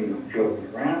 Can't be no joking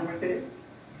around with it.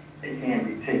 They can't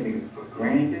be taking it for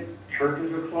granted.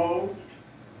 Churches are closed.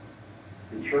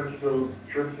 The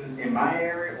churches in my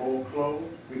area all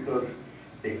closed because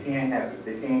they can't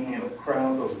handle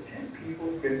crowds over 10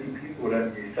 people, 50 people,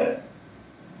 whatever you say.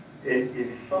 If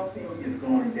something is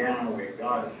going down where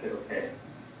God has said, okay,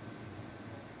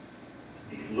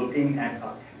 he's looking at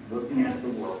us, looking at the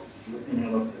world, looking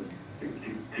at us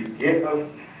to get us to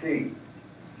see.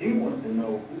 He wants to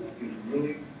know who is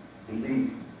really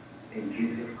believing in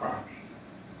Jesus Christ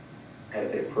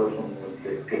as their personal Lord and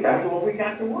Savior. Because that's all we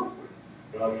got to work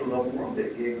with. God so loved the world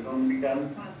that he gave his only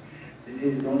begotten Son. It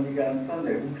is his only begotten Son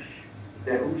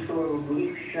that whosoever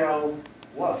believes shall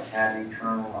what? Have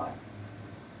eternal life.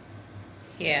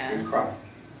 Yeah. In Christ.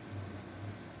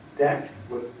 That's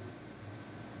what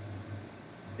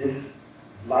this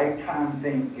lifetime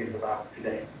thing is about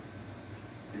today.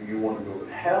 Do you want to go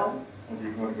to hell or do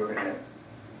you want to go to heaven?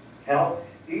 Hell,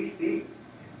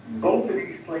 both of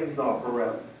these places are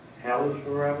forever. Hell is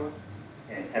forever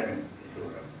and heaven is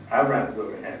forever. I'd rather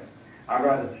go to heaven. I'd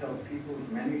rather tell people,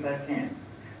 as many as I can,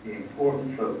 the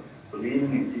importance of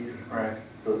believing in Jesus Christ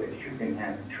so that you can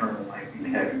have eternal life in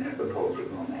heaven as opposed to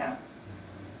going to heaven.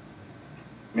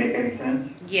 Make any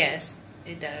sense? Yes,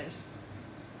 it does.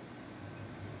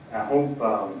 I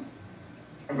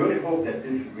really hope that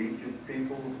this reaches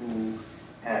people who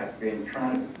have been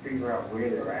trying to figure out where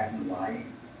they're at in life.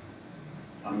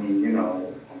 I mean,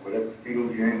 whatever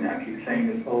field you're in, I keep saying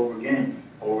this over and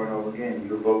over again,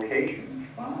 your vocation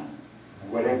is fine.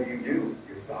 Whatever you do,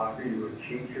 you're a doctor, you're a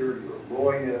teacher, you're a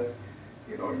lawyer,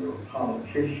 you're a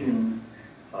politician,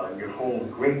 you hold a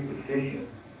great position.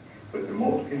 But the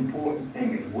most important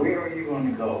thing is where are you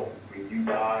going to go when you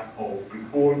die or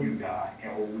before you die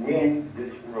or when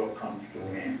this world comes to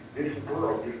an end. This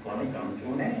world is going to come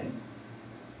to an end.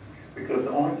 Because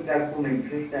the only thing that's going to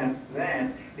exist after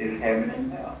that is heaven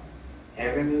and hell.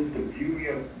 Heaven is the beauty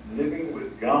of living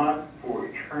with God for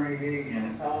eternity,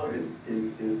 and hell is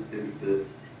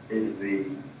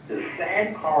the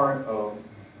sad part of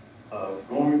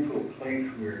going to a place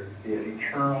where there's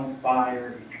eternal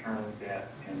fire, eternal death,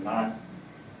 and not,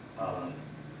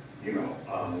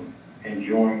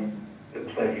 enjoying the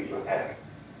pleasures of heaven.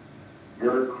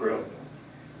 Very critical.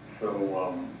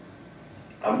 So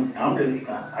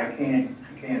I can't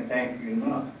thank you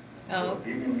enough for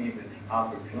giving me this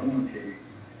opportunity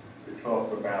to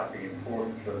talk about the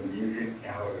importance of music,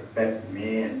 how it affects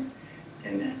me,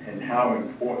 and how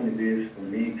important it is for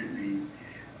me to be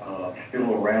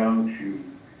still around to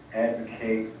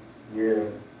advocate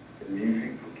where the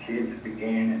music for kids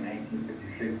began in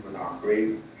 1956 with our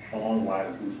great song, Why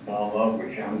the Blues Fall Love,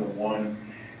 which I'm the one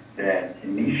that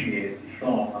initiated the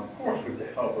song, of course with the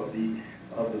help of the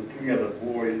three other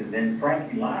boys, and then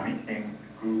Frankie Lyman came with the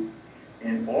group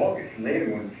in August. Later,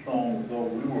 when the song was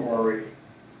over, we were already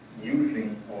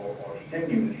using or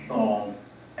singing the song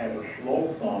as a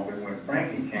slow song, but when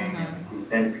Frankie came in, the group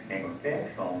then became a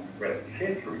fast song, the rest is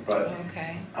history. But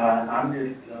I'm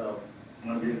just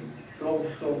so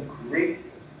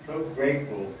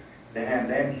grateful to have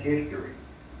that history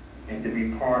and to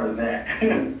be part of that.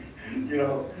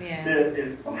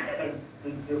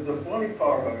 The funny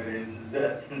part of it is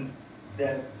that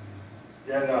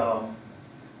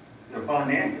the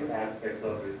financial aspect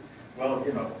of it, well,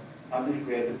 I'm just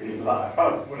glad to be alive.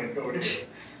 When I go there,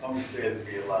 I'm just glad to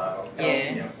be alive. I'm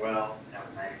telling you, well, I have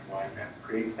a nice wife, I have a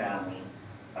great family.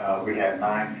 We have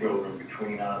 9 children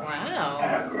between us. Wow. I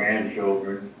have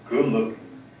grandchildren, good-looking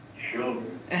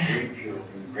children, great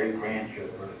children,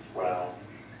 great-grandchildren as well.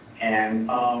 And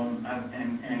I'm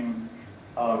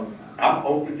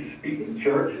open to speak in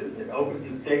churches and open to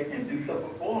take and do some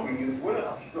performing as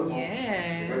well. So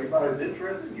if everybody's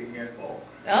interested, give me a call.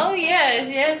 Oh, yes.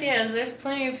 There's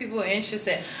plenty of people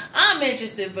interested. I'm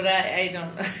interested, but I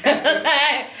don't.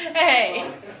 Hey,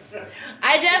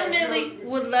 I definitely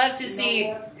would love to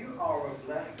see. You are a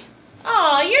blessing.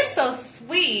 Oh, you're so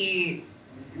sweet.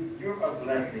 You're a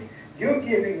blessing. You're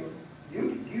giving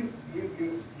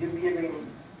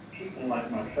people like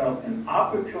myself an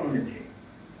opportunity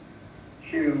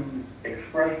to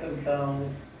express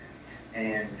themselves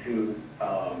and to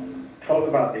talk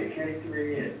about their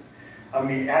history.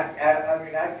 And I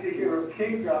sit here at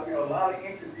King Drop, a lot of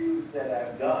interviews that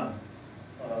I've done.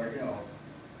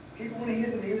 People want to hear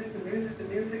the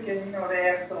music, and they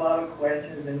ask a lot of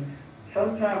questions, and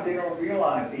sometimes they don't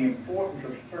realize the importance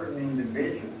of certain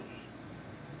individuals.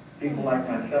 People like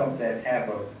myself that have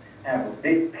a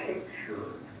big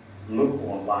picture look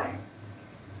on life,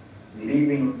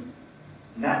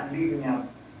 not leaving out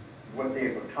what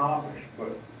they've accomplished,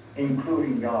 but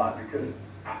including God. Because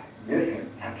listen,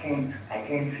 I can't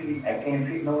see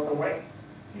no other way.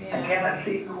 Yeah. I cannot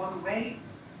see no other way.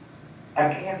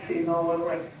 I can't see no other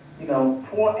way.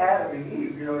 Poor Adam and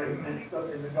Eve, they messed up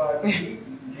in the Garden of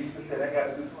Eden. Jesus said, I got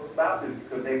to do something about this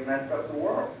because they've messed up the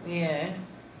world. Yeah.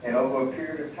 And over a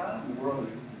period of time, the world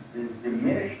is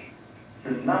diminished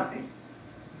to nothing.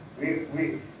 We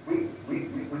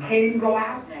can't even go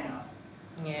out now.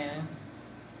 Yeah.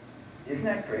 Isn't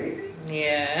that crazy?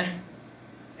 Yeah.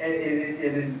 And it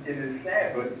is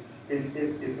sad, but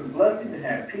it's a blessing to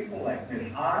have people like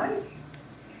Miss Hines,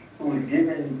 who is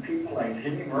giving people like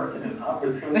Jimmy Merkin an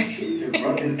opportunity to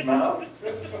run his mouth.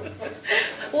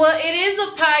 Well, it is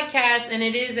a podcast and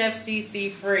it is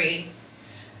FCC free.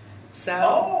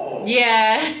 So,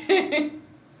 yeah.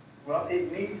 Well,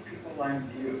 it needs people like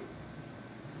you.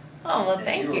 Oh, well,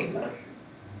 thank you.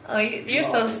 Oh, you're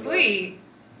so sweet.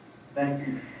 Thank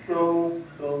you so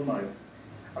much.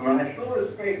 When I saw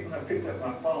his face when I picked up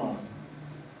my phone,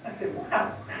 I said,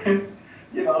 wow. And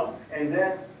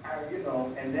then,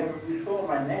 and then when you saw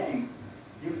my name,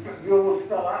 you almost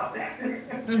fell out.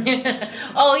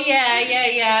 Oh,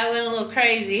 yeah. I went a little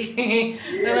crazy.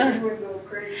 You went a little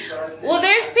crazy. Well,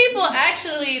 there's people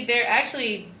they're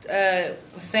actually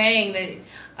saying that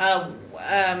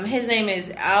his name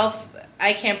is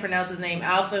I can't pronounce his name,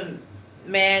 Alpha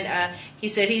Man. He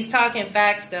said he's talking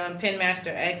facts, though, and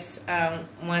Pinmaster X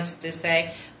wants to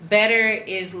say, better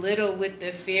is little with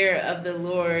the fear of the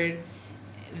Lord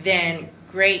than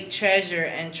great treasure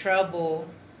and trouble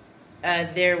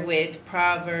therewith.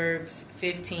 Proverbs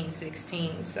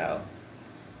 15:16. So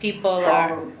people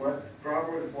Proverbs what?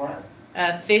 Proverbs what?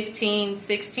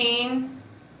 15:16.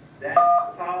 That's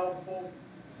powerful.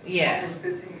 Yeah.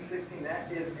 Proverbs 15:16.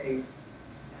 That is a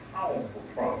powerful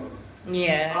proverb.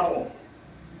 Yeah. Powerful.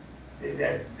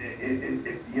 That's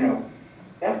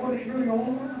what it's really all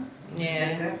about.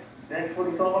 Yeah. That's what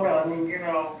it's all about.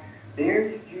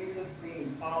 There's Jesus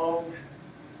being followed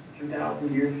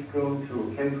 2,000 years ago to a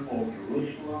place called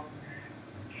Jerusalem,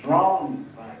 thronged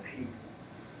by people.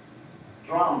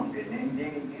 Thronged. And then he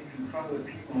gets in front of the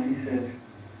people and he says,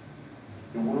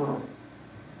 the world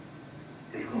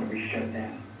to be shut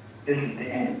down. This is the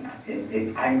end.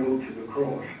 If I go to the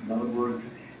cross, in other words,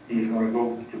 he's going to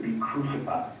go to be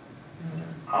crucified.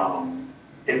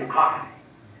 If I,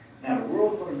 now the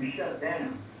world's going to be shut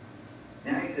down.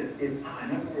 Now he says, if I,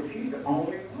 in other words, he's the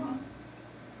only one.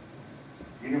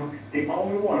 You know, the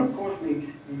only one. Of course,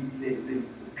 the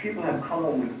people have come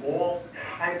up with all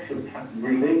types of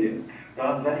religions.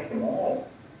 God bless them all.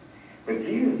 But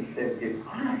Jesus said, if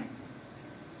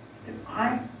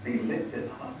I be lifted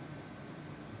up,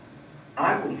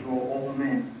 I will draw all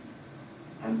men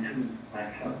unto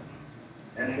myself.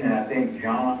 That's in, I think,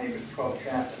 John, maybe 12th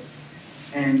chapter.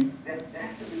 And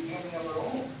that's the beginning of it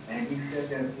all. And he said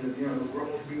that the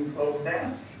world is being closed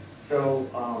down. So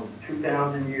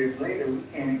 2,000 years later, we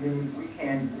can't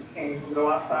even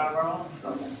go outside of our own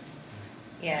stomach.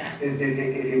 Yeah.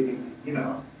 You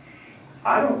know,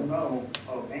 I don't know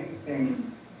of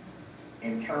anything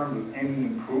in terms of any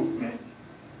improvement,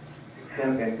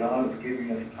 except that God is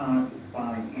giving us time to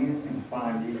find Him and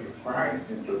find Jesus Christ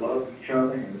and to love each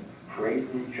other and pray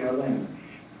for each other and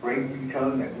pray for each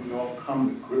other, that we all come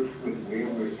to grips with where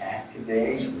we're at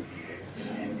today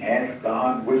and ask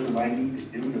God, what do I need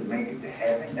to do to make it to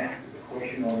heaven? That's the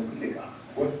question on the God.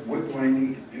 What do I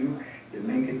need to do to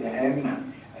make it to heaven?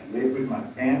 I live with my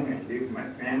family.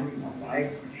 My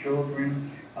wife, my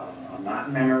children. I'm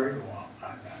not married. Or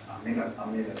I'm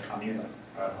in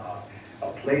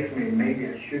a place where maybe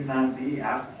I should not be.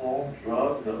 Alcohol,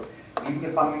 drugs, or even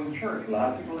if I'm in church. A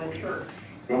lot of people in church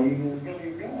don't even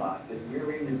really realize that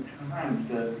we're in the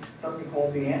times, something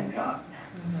called the end times.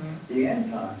 Mm-hmm. The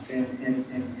end times.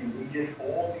 And we just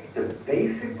all need to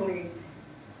basically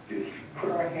just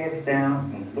put our heads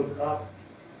down and look up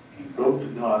and go to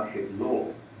God and say,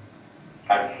 Lord,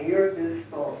 I hear this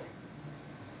story.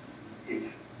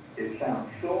 It sounds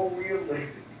so realistic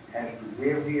as to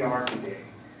where we are today.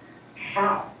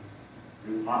 How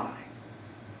do I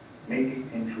make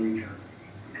it into eternity?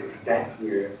 Because that's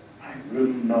where I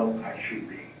really know I should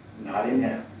be, not in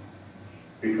heaven.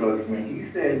 Because when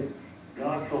he said,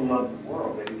 God so loved the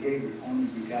world that he gave his only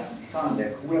begotten Son,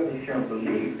 that whoever shall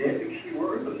believe, there's the key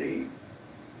word, believe.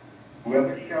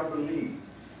 Whoever shall believe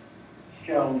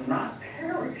shall not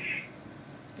perish,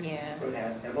 but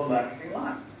have everlasting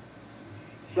life.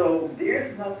 So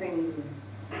there's nothing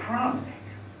promised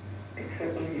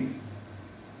except believing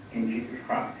in Jesus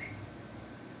Christ.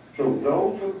 So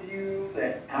those of you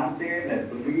that out there that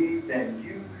believe that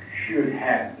you should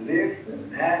have this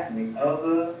and that and the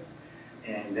other,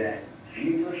 and that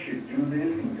Jesus should do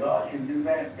this and God should do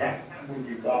that, that's not what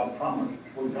your God promised.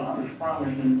 What God is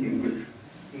promising you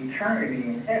is eternity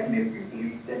in heaven if you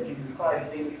believe that Jesus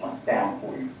Christ laid his life down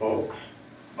for you, folks.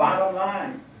 Bottom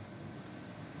line.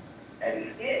 That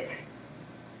is it.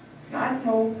 Not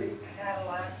no big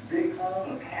Cadillac, big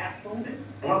home, a castle, and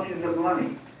bunches of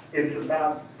money. It's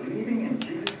about believing in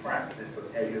Jesus Christ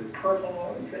as your personal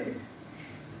Lord and Savior.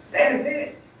 That is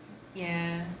it.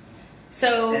 Yeah.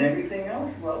 So. And everything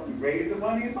else, well, you raise the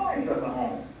money and buy yourself a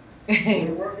home.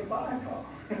 You work and buy a car.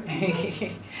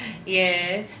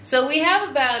 Yeah. So we have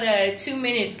about 2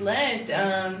 minutes left.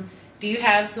 Do you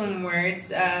have some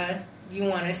words you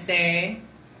want to say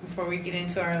before we get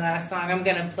into our last song? I'm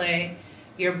going to play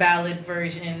your ballad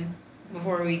version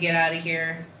before we get out of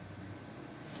here.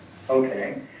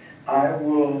 Okay. I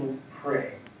will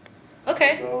pray.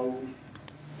 Okay. For those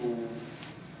who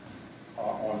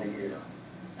are on the air.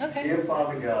 Okay. Dear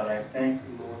Father God, I thank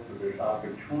you, Lord, for this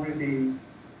opportunity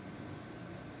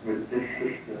with this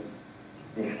sister,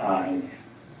 Miss Hines.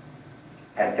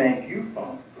 I thank you,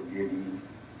 Father, for giving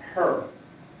her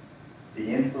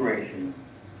the inspiration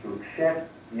to accept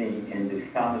me in this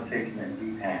conversation that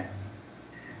we've had.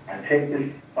 I take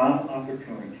this final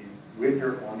opportunity with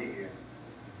her on the air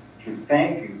to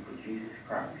thank you for Jesus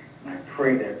Christ. And I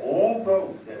pray that all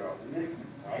those that are listening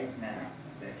right now,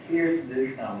 that hear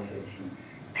this conversation,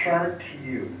 turn to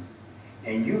you,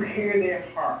 and you hear their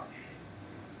hearts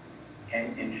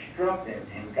and instruct them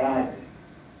and guide them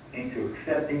into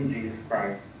accepting Jesus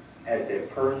Christ as their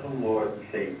personal Lord and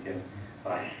Savior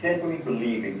by simply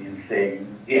believing and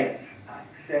saying, yes, I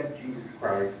accept Jesus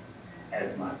Christ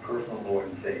as my personal Lord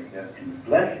and Savior. In the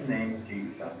blessed name of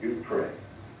Jesus, I do pray.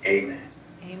 Amen.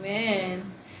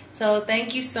 Amen. So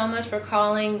thank you so much for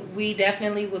calling. We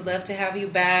definitely would love to have you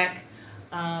back.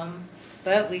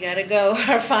 But we got to go.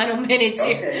 Our final minutes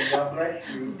here. Okay, God bless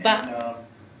you. And,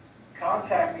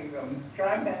 contact me.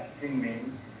 Try messaging me,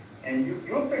 and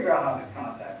you'll figure out how to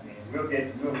contact me.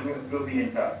 We'll be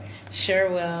in touch. Sure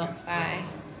will. Bye.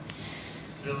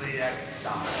 Billy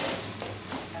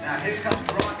Eckstein. Now here comes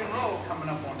rock and roll coming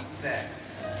up on the set.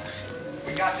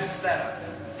 We got this set up.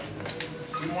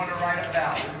 You want to write a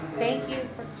ballad. Thank you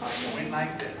for calling. Went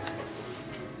like this.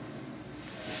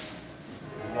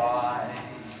 Why?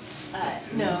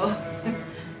 No.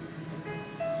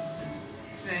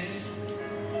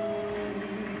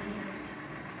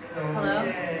 Hello?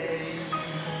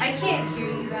 I can't hear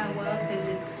you that well because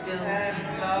it's still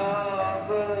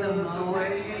the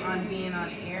mode on being on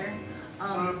air.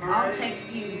 I'll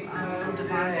text you from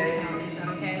Devon's account. Is that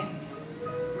okay?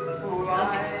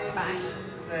 Okay, bye.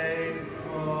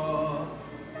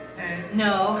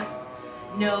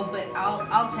 No, but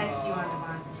I'll text you on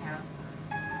Devon's account.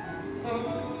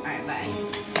 All right, bye.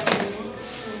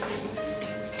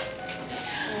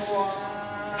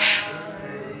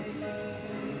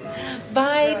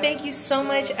 Bye. Thank you so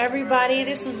much, everybody.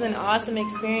 This was an awesome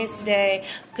experience today.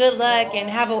 Good luck and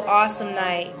have an awesome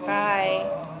night. Bye.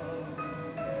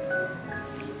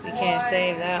 We can't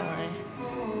save that one.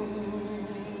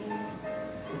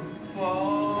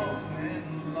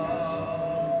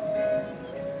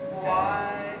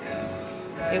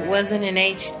 It wasn't in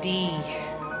HD.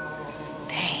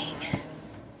 Dang.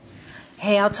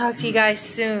 Hey, I'll talk to you guys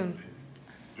soon.